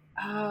this year.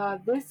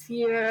 This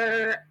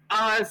year,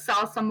 I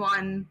saw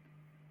someone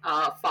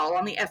fall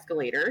on the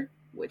escalator,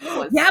 which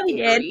was scary.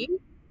 We did.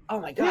 Oh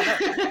my God.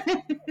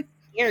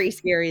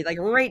 Scary, like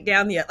right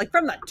down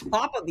from the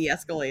top of the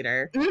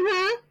escalator.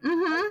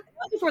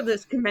 Before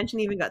this convention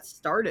even got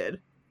started.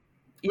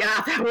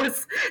 Yeah,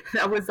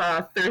 that was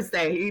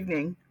Thursday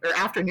evening or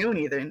afternoon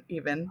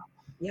even.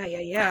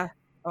 Yeah.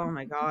 Oh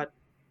my God.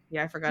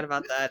 Yeah, I forgot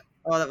about that.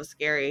 Oh, that was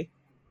scary.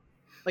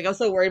 Like I was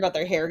so worried about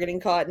their hair getting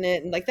caught in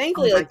it, and like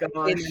thankfully, they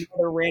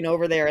ran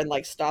over there and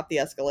like stopped the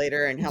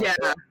escalator and helped.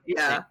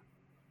 Yeah.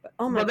 But,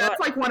 oh my God, that's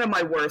like one of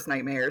my worst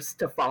nightmares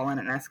to fall in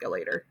an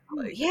escalator.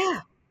 Like, yeah.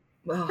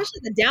 Especially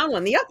the down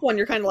one. The up one,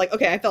 you're kind of like,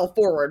 okay, I fell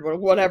forward,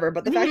 whatever.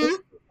 But the fact is,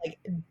 like,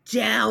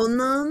 down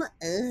them.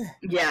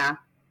 Yeah.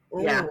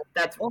 Yeah,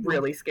 that's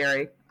really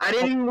scary. I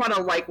didn't even want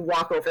to, like,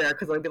 walk over there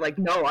because I'd be like,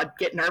 no, I'd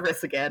get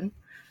nervous again.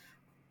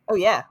 Oh,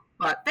 yeah.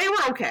 But they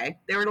were okay.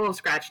 They were a little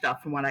scratched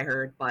up from what I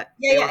heard, but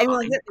yeah. I mean,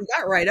 like, they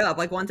got right up.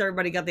 Like, once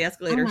everybody got the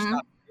escalator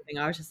stopped,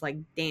 I was just like,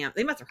 damn.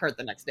 They must have hurt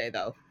the next day,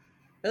 though.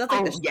 That's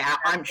like yeah,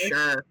 I'm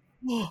sure.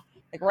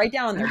 Like, right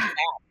down on their back,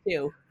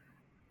 too.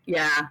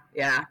 Yeah.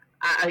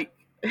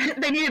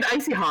 They needed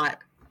Icy Hot.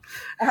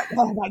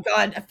 Oh my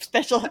God!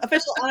 Official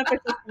unofficial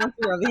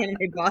sponsor of the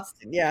Anime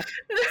Boston. Yeah.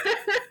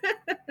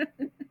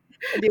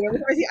 Every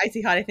time I see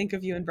Icy Hot, I think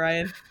of you and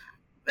Brian.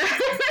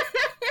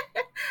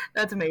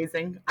 That's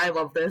amazing. I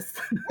love this.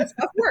 That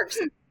stuff works.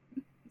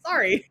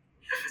 Sorry.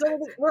 So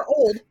we're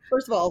old.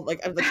 First of all,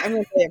 like I'm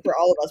going to say it for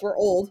all of us. We're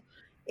old,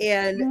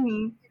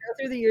 and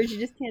through the years, you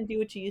just can't do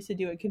what you used to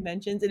do at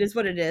conventions. It is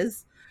what it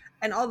is.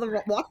 And all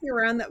the walking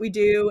around that we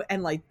do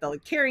and like the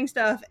carrying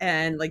stuff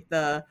and like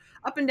the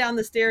up and down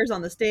the stairs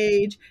on the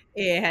stage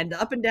and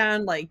up and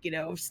down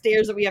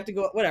stairs that we have to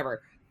go,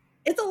 whatever.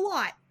 It's a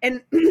lot.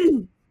 And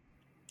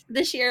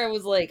this year it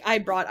was like I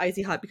brought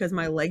Icy Hot because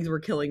my legs were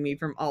killing me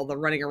from all the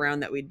running around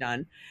that we'd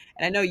done.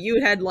 And I know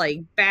you had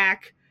like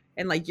back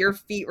and like your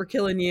feet were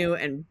killing you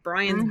and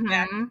Brian's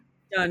back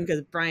done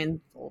because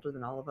Brian's older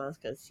than all of us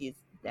because he's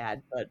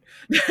dad, but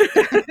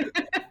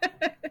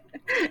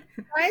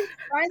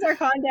Brian's our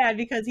con dad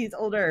because he's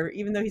older,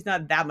 even though he's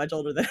not that much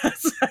older than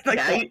us.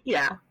 Like,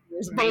 yeah.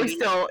 But we're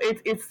still,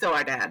 it's still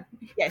our dad.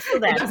 Yeah, still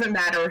dad. It doesn't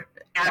matter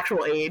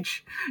actual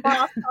age.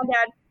 Con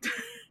dad.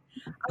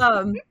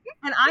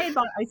 And I had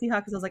bought Icy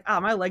Hot because I was like,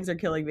 my legs are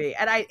killing me.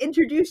 And I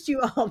introduced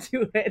you all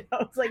to it. I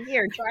was like,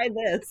 here, try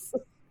this.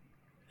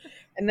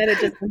 And then it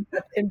just ended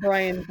up in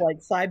Brian's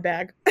like side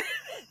bag.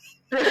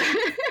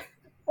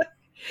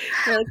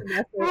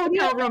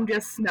 Hotel room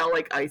just smelled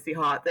like Icy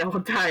Hot the whole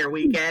entire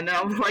weekend. And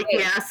I was like,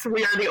 yes,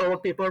 we are the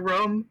old people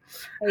room.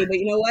 Hey, but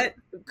you know what?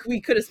 We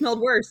could have smelled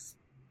worse.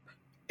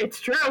 It's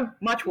true.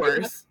 Much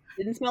worse.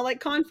 Didn't smell like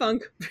Con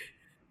Funk.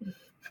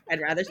 I'd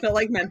rather smell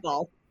like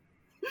menthol.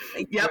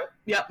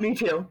 Yep, me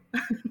too.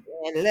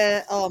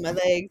 Oh, my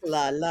legs,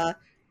 la la.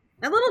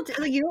 That little,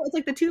 it's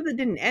like the tube that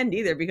didn't end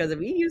either because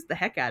we used the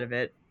heck out of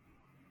it.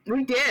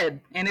 We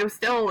did, and it was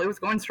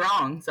going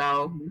strong.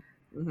 So,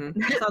 now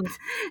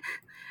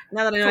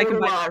that I know I can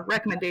buy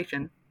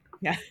recommendation.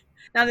 Yeah,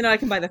 now that I know I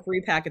can buy the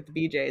 3-pack at the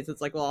BJ's,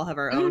 it's like we'll all have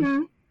our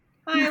own.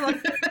 Hi,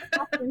 let's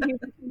here's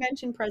a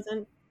convention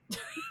present.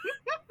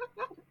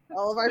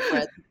 All of our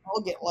friends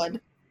all get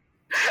one.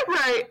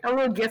 Right, a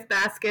little gift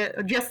basket,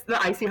 just the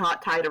Icy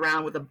Hot tied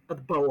around with a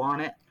bow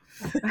on it.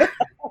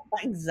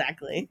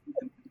 Exactly.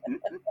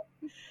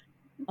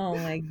 Oh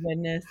my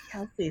goodness,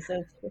 Kelsey.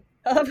 So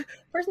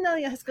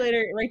personality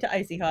escalator right to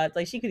Icy Hot. It's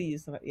like she could have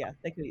used some. Yeah,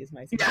 they could have used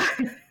my Icy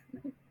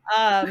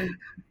Hot.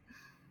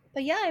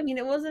 But yeah, I mean,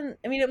 it was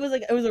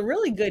a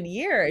really good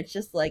year. It's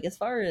just like as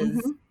far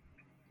as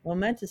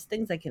momentous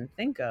things I can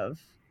think of.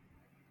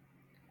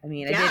 I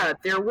mean,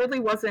 there really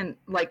wasn't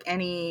like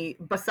any,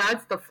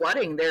 besides the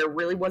flooding, there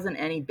really wasn't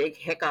any big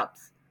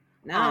hiccups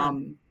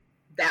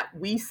that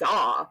we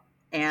saw.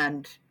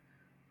 And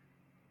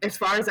as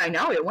far as I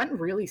know, it went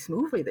really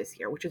smoothly this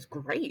year, which is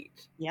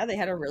great. Yeah, they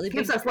had a really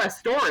gives us less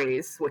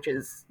stories, which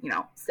is,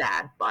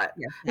 sad, but.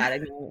 Yeah, sad. I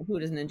mean,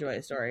 who doesn't enjoy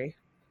a story?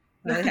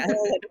 I had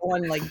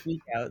one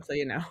geek out, so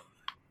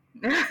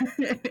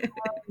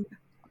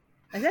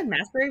I said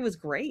Masquerade was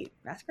great.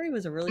 Masquerade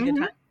was a really good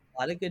time.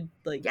 A lot of good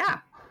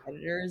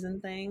editors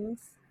and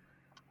things.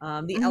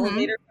 The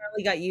elevator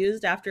finally got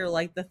used after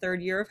the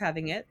third year of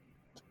having it.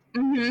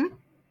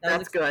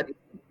 That's good.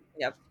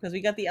 Yep, because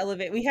we got the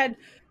elevator. We had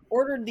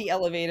ordered the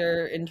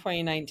elevator in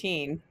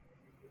 2019,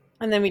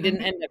 and then we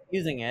didn't end up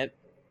using it.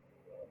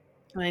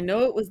 And I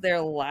know it was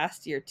there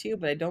last year too,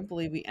 but I don't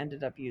believe we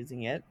ended up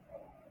using it.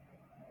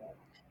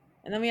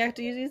 And then we have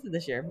to use it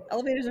this year.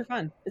 Elevators are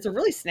fun. It's a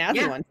really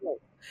snazzy one too.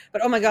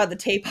 But oh my god, the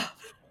tape.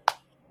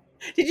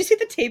 Did you see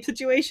the tape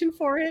situation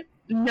for it?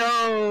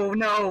 No.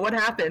 What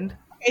happened?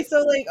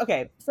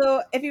 Okay,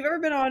 so if you've ever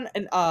been on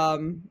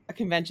a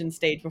convention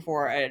stage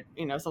before,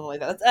 something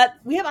like that,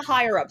 we have a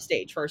higher up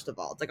stage. First of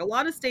all, it's like a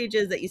lot of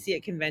stages that you see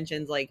at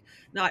conventions, like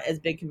not as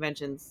big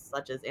conventions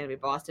such as Anime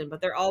Boston, but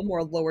they're all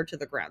more lower to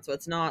the ground. So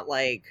it's not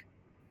like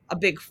a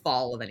big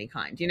fall of any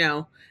kind.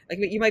 Like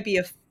you might be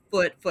a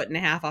foot and a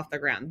half off the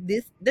ground.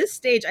 This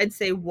stage, I'd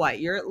say,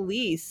 you're at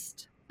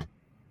least.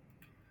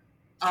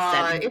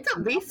 It's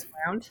at least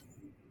around.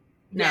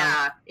 No.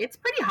 Yeah, it's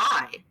pretty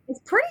high.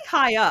 It's pretty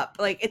high up.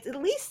 Like it's at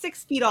least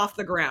 6 feet off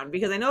the ground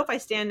because I know if I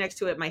stand next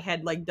to it, my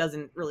head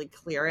doesn't really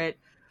clear it.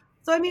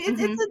 So I mean,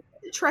 it's a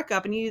trek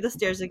up, and you need the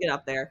stairs to get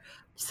up there.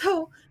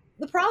 So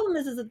the problem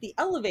is that the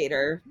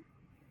elevator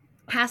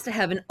has to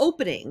have an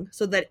opening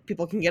so that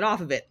people can get off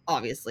of it,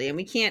 obviously, and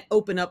we can't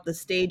open up the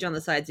stage on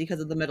the sides because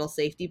of the metal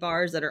safety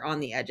bars that are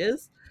on the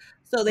edges.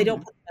 So they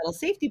don't put the metal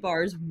safety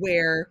bars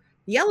where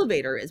the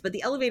elevator is, but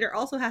the elevator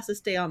also has to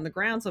stay on the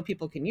ground so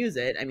people can use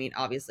it. I mean,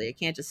 obviously it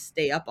can't just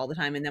stay up all the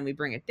time and then we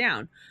bring it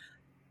down.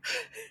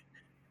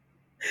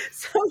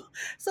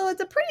 So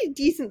it's a pretty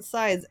decent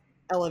size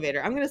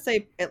elevator. I'm going to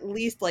say at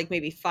least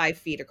maybe 5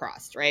 feet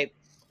across, right?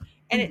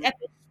 And at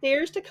the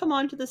stairs to come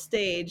onto the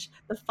stage,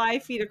 the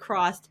 5 feet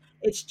across,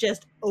 it's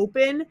just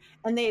open,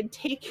 and they had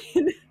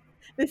taken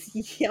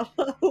this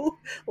yellow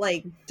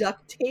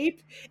duct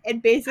tape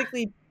and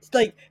basically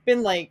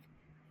been the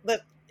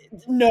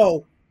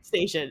no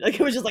station. It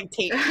was just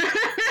tape.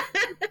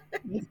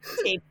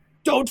 Tape.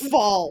 Don't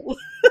fall.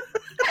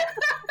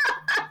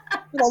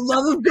 For the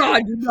love of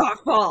God, do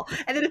not fall.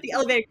 And then if the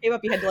elevator came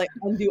up, you had to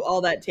undo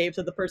all that tape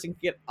so the person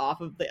could get off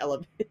of the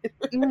elevator.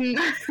 And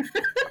I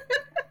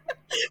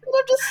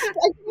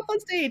come up on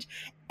stage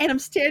and I'm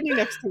standing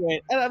next to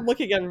it and I'm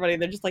looking at everybody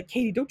and they're just like,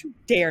 Katie, don't you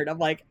dare. And I'm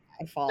like,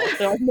 I fall.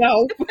 So I'm like,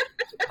 no.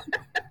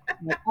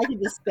 I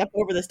can just step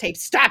over this tape.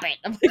 Stop it.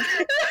 I'm like,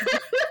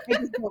 I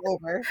just go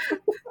over.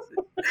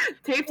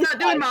 Tape's not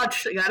doing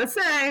much, I gotta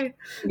say.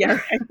 Yeah,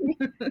 right.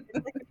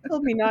 It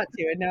told me not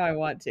to, and now I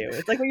want to.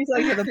 It's like when you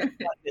say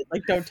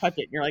don't touch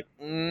it, and you're like,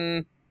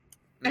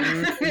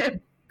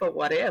 But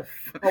what if?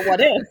 But what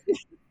if?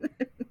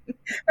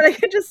 But I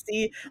could just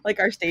see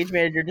our stage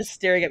manager just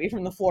staring at me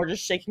from the floor,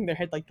 just shaking their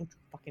head don't you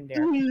fucking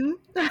dare.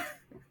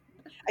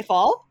 I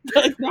fall?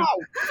 No.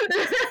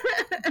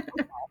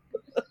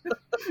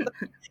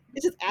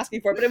 It's just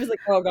asking for it, but it was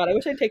oh god, I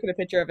wish I'd taken a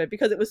picture of it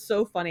because it was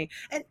so funny.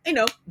 And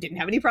didn't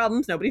have any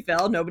problems. Nobody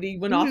fell. Nobody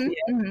went off the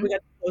edge. We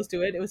got close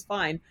to it. It was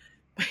fine.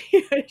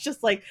 It's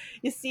just like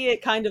you see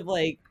it kind of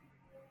like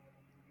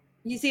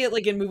you see it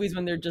like in movies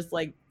when they're just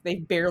like they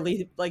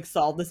barely like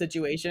solve the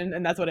situation,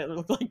 and that's what it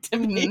looked like to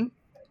me.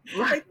 Mm-hmm.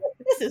 Right. Like,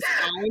 this is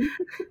fine.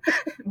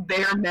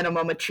 Bare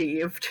minimum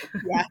achieved.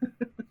 Yeah.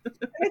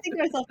 I think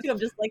to myself too, I'm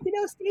just like,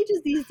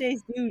 stages these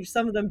days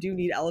some of them do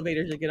need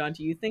elevators to get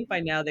onto. You think by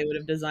now they would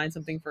have designed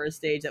something for a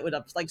stage that would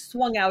have like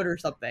swung out or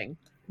something.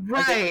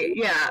 Right, like,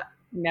 yeah.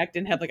 Connect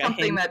and have like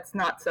something that's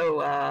not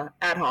so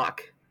ad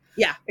hoc.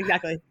 Yeah,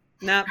 exactly.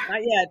 No,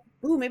 not yet.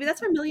 Ooh, maybe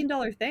that's our $1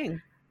 million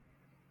thing.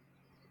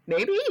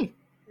 Maybe.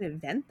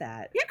 Invent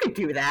that. You could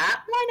do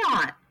that. Why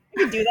not?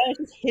 You could do that. It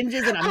just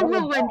hinges in a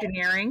little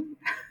engineering.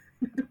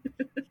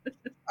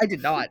 I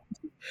did not.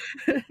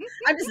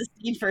 I'm just a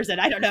stage person.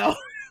 I don't know.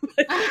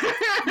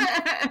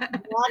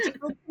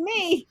 Logical to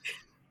me.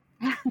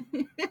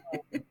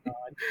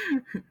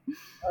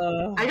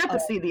 Oh, I got to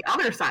see the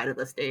other side of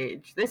the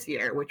stage this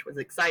year, which was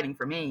exciting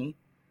for me.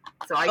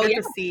 So I got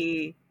to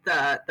see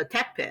the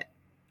tech pit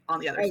on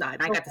the other side.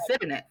 And I got to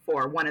sit in it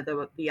for one of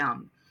the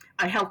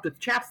I helped with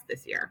chess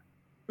this year.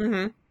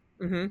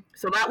 Mm-hmm. Mm-hmm.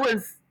 So that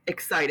was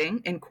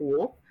exciting and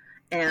cool,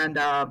 and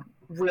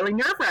really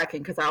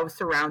nerve-wracking because I was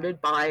surrounded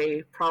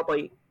by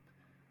probably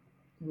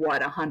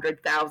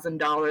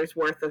 $100,000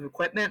 worth of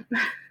equipment.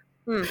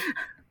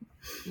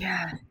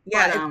 Yeah,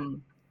 but,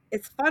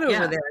 it's fun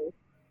over there.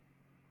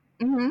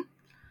 Mm-hmm.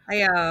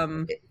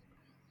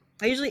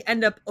 I usually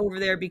end up over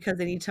there because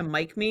they need to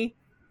mic me.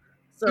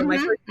 So I've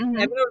been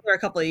over there a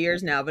couple of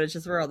years now, but it's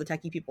just where all the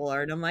techie people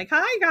are, and I'm like,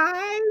 "Hi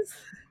guys,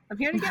 I'm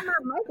here to get my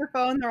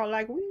microphone." They're all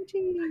like, "Ouija."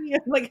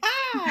 I'm like,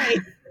 "Hi."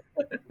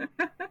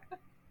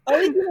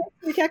 Always be nice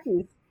to your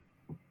techies.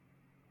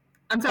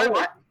 I'm sorry,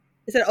 what?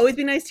 I said, always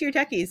be nice to your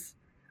techies.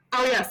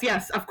 Oh,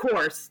 yes, of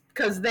course.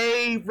 Because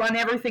they run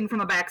everything from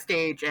the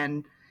backstage,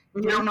 and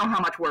you don't know how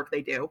much work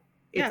they do.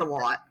 It's a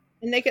lot.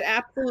 And they could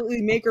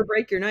absolutely make or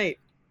break your night.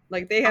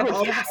 Like, they have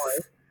all the power.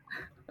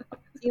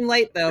 Team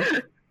Light, though.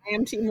 I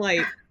am Team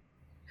Light.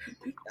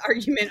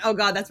 Argument. Oh,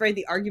 God, that's right.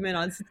 The argument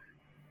on...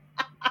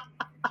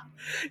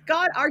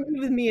 God argued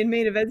with me in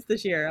main events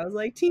this year. I was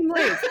like, Team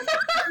Light.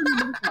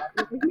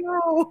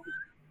 No.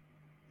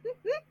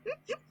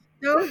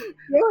 Don't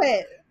do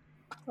it.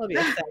 I'll be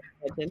a sad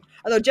attention.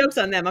 Although, joke's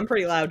on them. I'm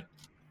pretty loud.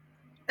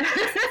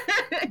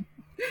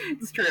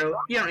 It's true.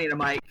 You don't need a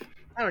mic.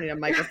 I don't need a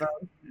microphone.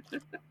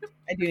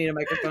 I do need a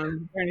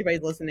microphone. If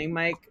anybody's listening,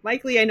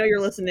 Mike Lee, I know you're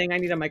listening. I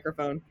need a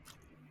microphone.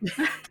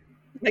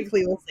 Mike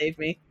Lee will save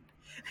me.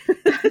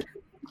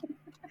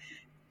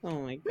 Oh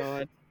my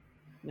God.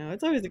 No,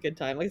 it's always a good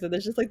time. Like I said,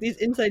 there's just like these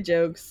inside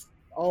jokes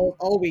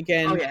all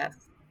weekend. Oh,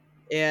 yes.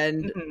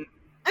 And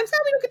I'm sad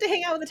we don't get to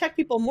hang out with the tech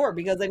people more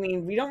because, I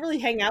mean, we don't really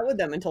hang out with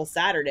them until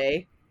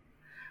Saturday.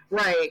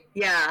 Right,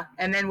 yeah.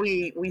 And then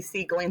we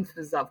see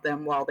glimpses of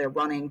them while they're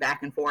running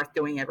back and forth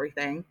doing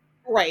everything.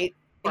 Right,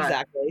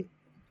 exactly.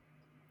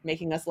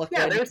 Making us look good.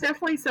 Yeah, there's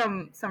definitely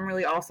some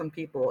really awesome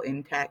people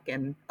in tech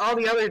and all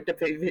the other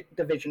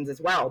divisions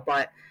as well.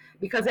 But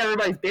because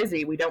everybody's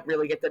busy, we don't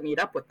really get to meet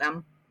up with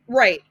them.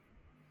 Right.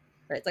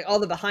 It's like all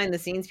the behind the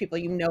scenes people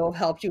have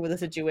helped you with a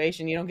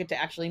situation. You don't get to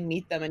actually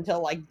meet them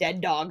until like Dead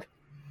Dog.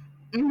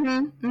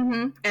 And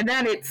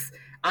then it's,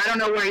 I don't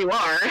know where you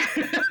are.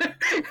 You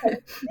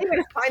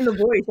gotta find the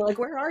voice. You're like,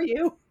 where are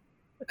you?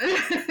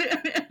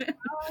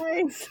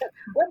 Guys,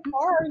 what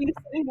bar are you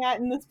sitting at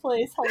in this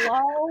place?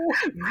 Hello?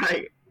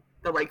 Right.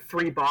 The like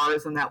 3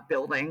 bars in that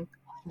building.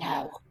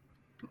 No.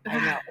 I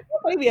know. It's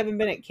funny we haven't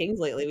been at King's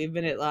lately. We've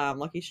been at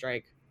Lucky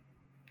Strike.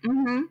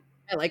 I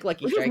like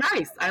Lucky Strike. Which is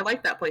nice. I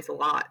like that place a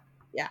lot.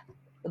 Yeah.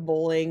 The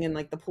bowling and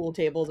like the pool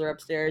tables are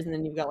upstairs, and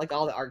then you've got like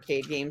all the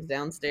arcade games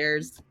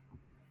downstairs.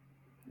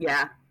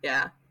 Yeah.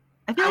 I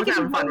was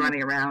having fun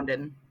running around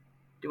and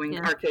doing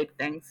arcade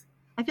things.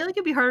 I feel like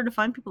it'd be harder to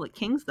find people at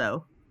King's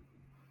though.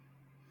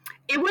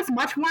 It was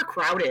much more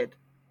crowded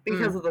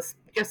because of this.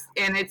 It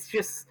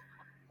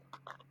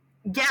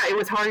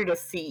was harder to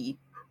see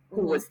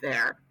who was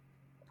there.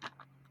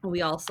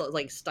 We all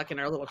like stuck in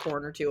our little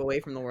corner too,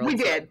 away from the world. We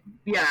did,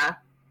 yeah.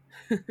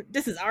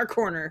 This is our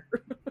corner.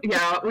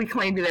 Yeah, we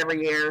claimed it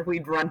every year.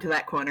 We'd run to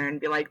that corner and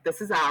be like, "This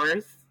is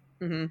ours.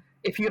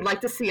 If you'd like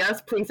to see us,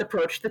 please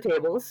approach the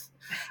tables."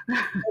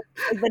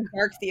 The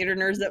dark theater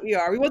nerds that we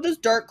are. We want this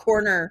dark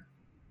corner.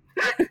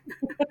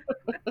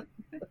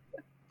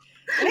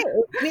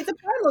 It's a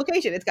prime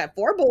location. It's got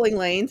 4 bowling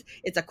lanes.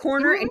 It's a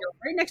corner, and you're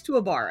right next to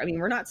a bar. I mean,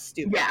 we're not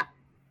stupid.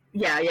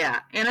 Yeah.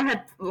 And I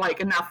had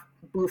like enough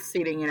booth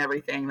seating and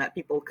everything that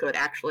people could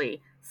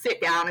actually sit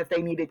down if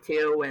they needed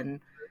to, and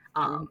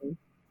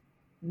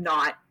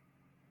not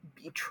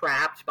be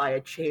trapped by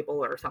a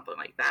table or something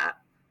like that.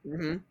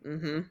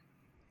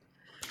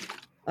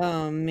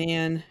 Oh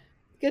man,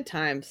 good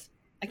times.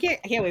 I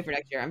can't wait for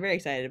next year. I'm very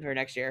excited for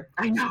next year.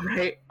 I know,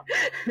 right?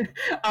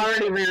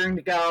 Already rearing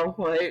to go.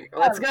 Like,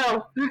 let's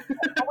go.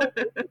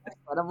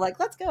 But I'm like,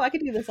 let's go. I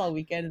could do this all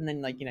weekend, and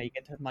then like you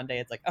get to Monday,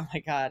 it's like, oh my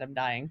God, I'm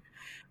dying.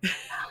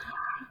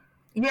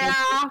 Yeah,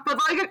 but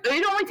like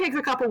it only takes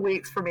a couple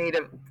weeks for me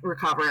to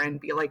recover and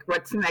be like,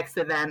 what's the next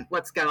event?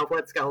 Let's go.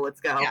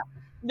 Yeah.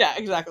 Yeah,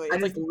 exactly. I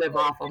It's just like live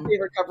off them.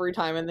 recovery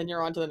time, and then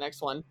you're on to the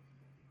next one.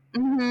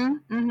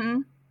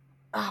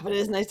 But it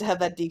is nice to have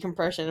that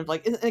decompression of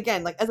like, and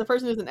again, like as a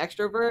person who's an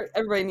extrovert,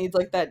 everybody needs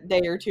like that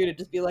day or two to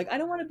just be like, I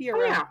don't want to be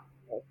around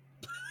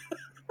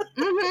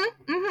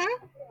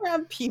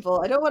around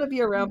people. I don't want to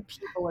be around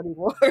people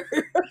anymore.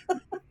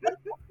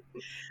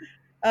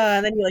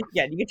 And then you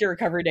get your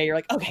recovery day. You're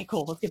like, okay,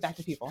 cool. Let's get back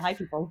to people. Hi,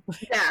 people.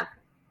 Yeah.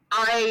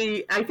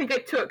 I think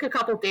it took a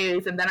couple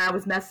days, and then I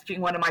was messaging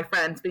one of my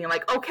friends being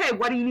like, okay,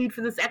 what do you need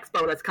for this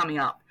expo that's coming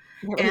up?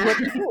 What are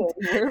we doing?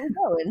 Where are we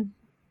going?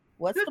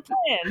 What's the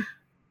plan?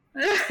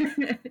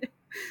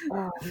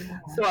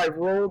 So I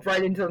rolled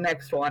right into the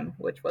next one,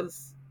 which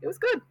was good. It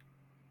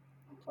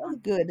was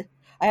good.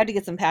 I have to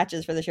get some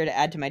patches for this year to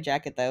add to my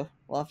jacket, though.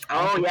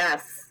 Oh,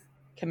 yes.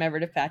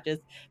 Commemorative patches.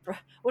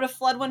 Would a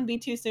flood one be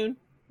too soon?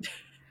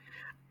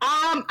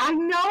 I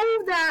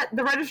know that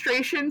the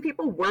registration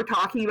people were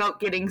talking about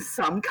getting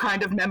some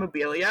kind of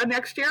memorabilia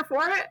next year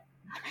for it.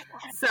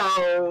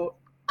 So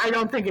I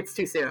don't think it's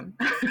too soon.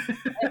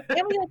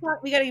 And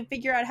we got to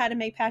figure out how to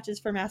make patches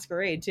for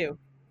Masquerade too.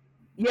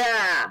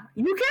 Yeah,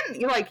 you can.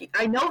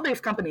 I know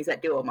there's companies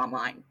that do them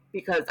online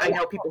because I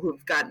know people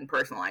who've gotten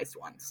personalized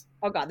ones.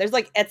 Oh God, there's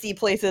like Etsy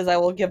places I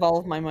will give all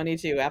of my money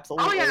to.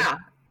 Absolutely.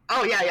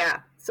 Oh yeah.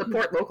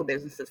 Support local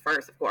businesses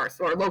first, of course,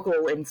 or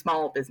local and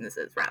small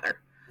businesses rather.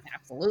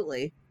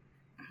 Absolutely.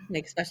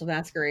 Make special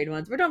Masquerade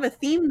ones. We don't have a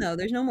theme though.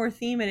 There's no more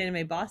theme at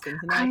Anime Boston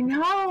tonight. I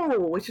know,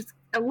 which is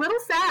a little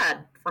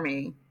sad for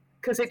me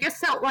because it just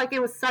felt like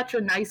it was such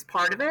a nice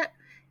part of it.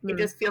 It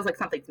just feels like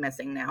something's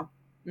missing now.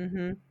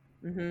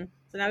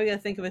 So now we got to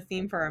think of a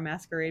theme for our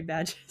Masquerade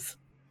badges.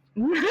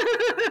 What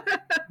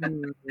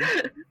would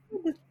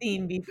the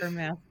theme be for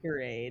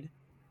Masquerade?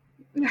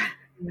 See,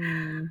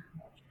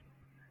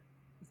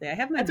 I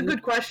have That's a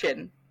good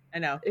question. I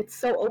know. It's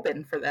so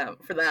open for them,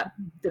 for that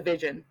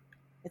division.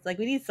 It's like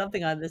we need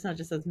something on this, not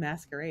just as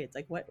Masquerade. It's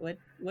like what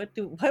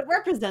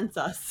represents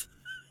us?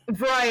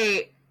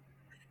 Right.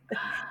 It's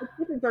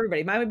different for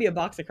everybody. Mine would be a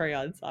box of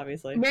crayons,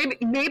 obviously. Maybe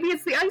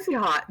it's the Icy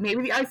Hot.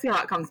 Maybe the Icy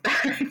Hot comes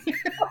back.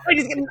 I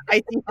just get an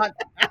Icy Hot.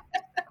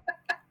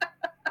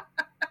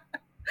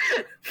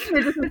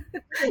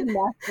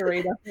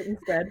 Masquerade up it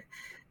instead.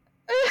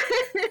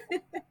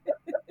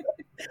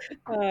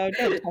 Oh,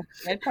 don't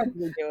I'd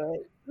probably do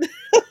it.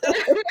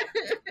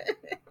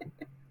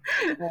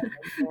 Oh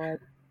my God.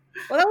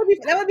 Well, that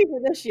would be for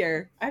this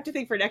year. I have to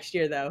think for next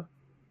year though.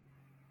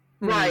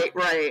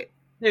 Right.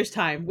 There's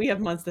time. We have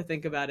months to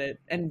think about it,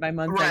 and by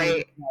months,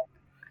 right,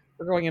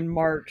 we're going in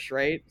March,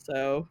 right?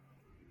 So,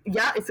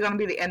 yeah, it's going to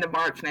be the end of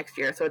March next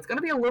year, so it's going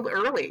to be a little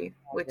early,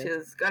 which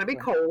is going to be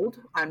cold,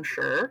 I'm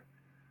sure.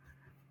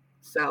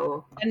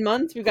 So, 10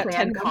 months. We've got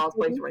 10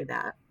 cosplays right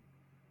that.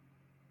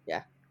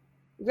 Yeah,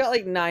 we've got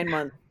like 9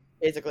 months,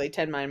 basically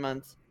 10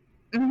 months.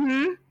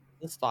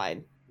 It's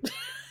fine.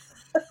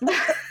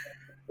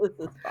 This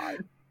is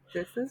fine.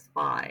 This is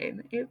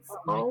fine. It's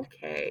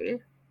okay.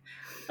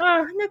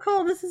 Oh,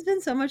 Nicole, this has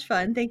been so much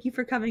fun. Thank you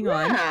for coming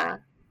on.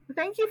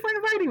 Thank you for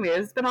inviting me.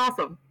 It's been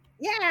awesome.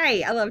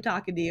 Yay! I love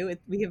talking to you.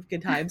 We have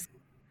good times.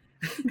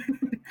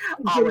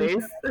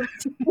 Always.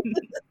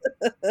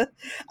 Is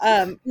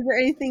there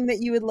anything that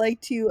you would like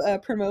to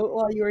promote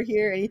while you are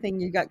here? Anything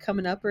you got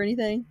coming up or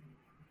anything?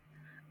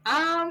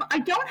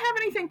 I don't have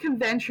anything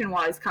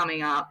convention-wise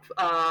coming up.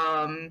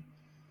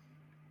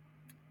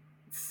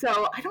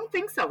 So I don't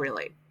think so,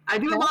 really. I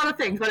do a lot of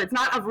things, but it's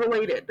not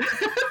related.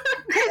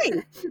 Hey,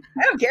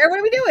 I don't care. What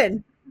are we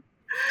doing?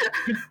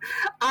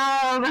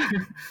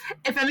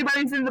 If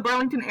anybody's in the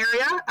Burlington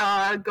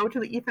area, go to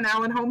the Ethan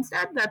Allen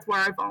Homestead. That's where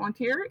I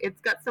volunteer.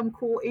 It's got some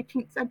cool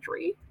 18th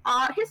century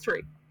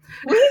history.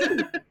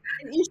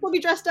 You still be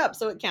dressed up,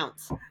 so it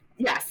counts.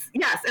 Yes,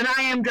 and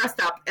I am dressed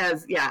up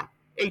as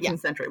 18th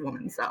century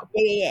woman. So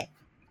yeah.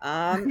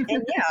 And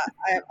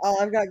all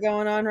I've got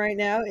going on right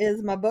now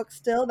is my book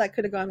still. That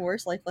Could Have Gone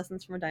Worse, Life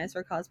Lessons from a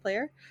Dinosaur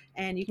Cosplayer.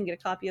 And you can get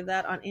a copy of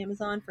that on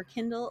Amazon for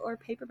Kindle or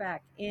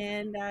paperback.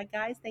 And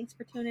guys, thanks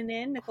for tuning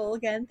in. Nicole,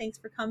 again, thanks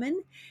for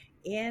coming.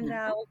 And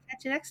we'll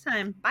catch you next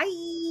time.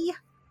 Bye.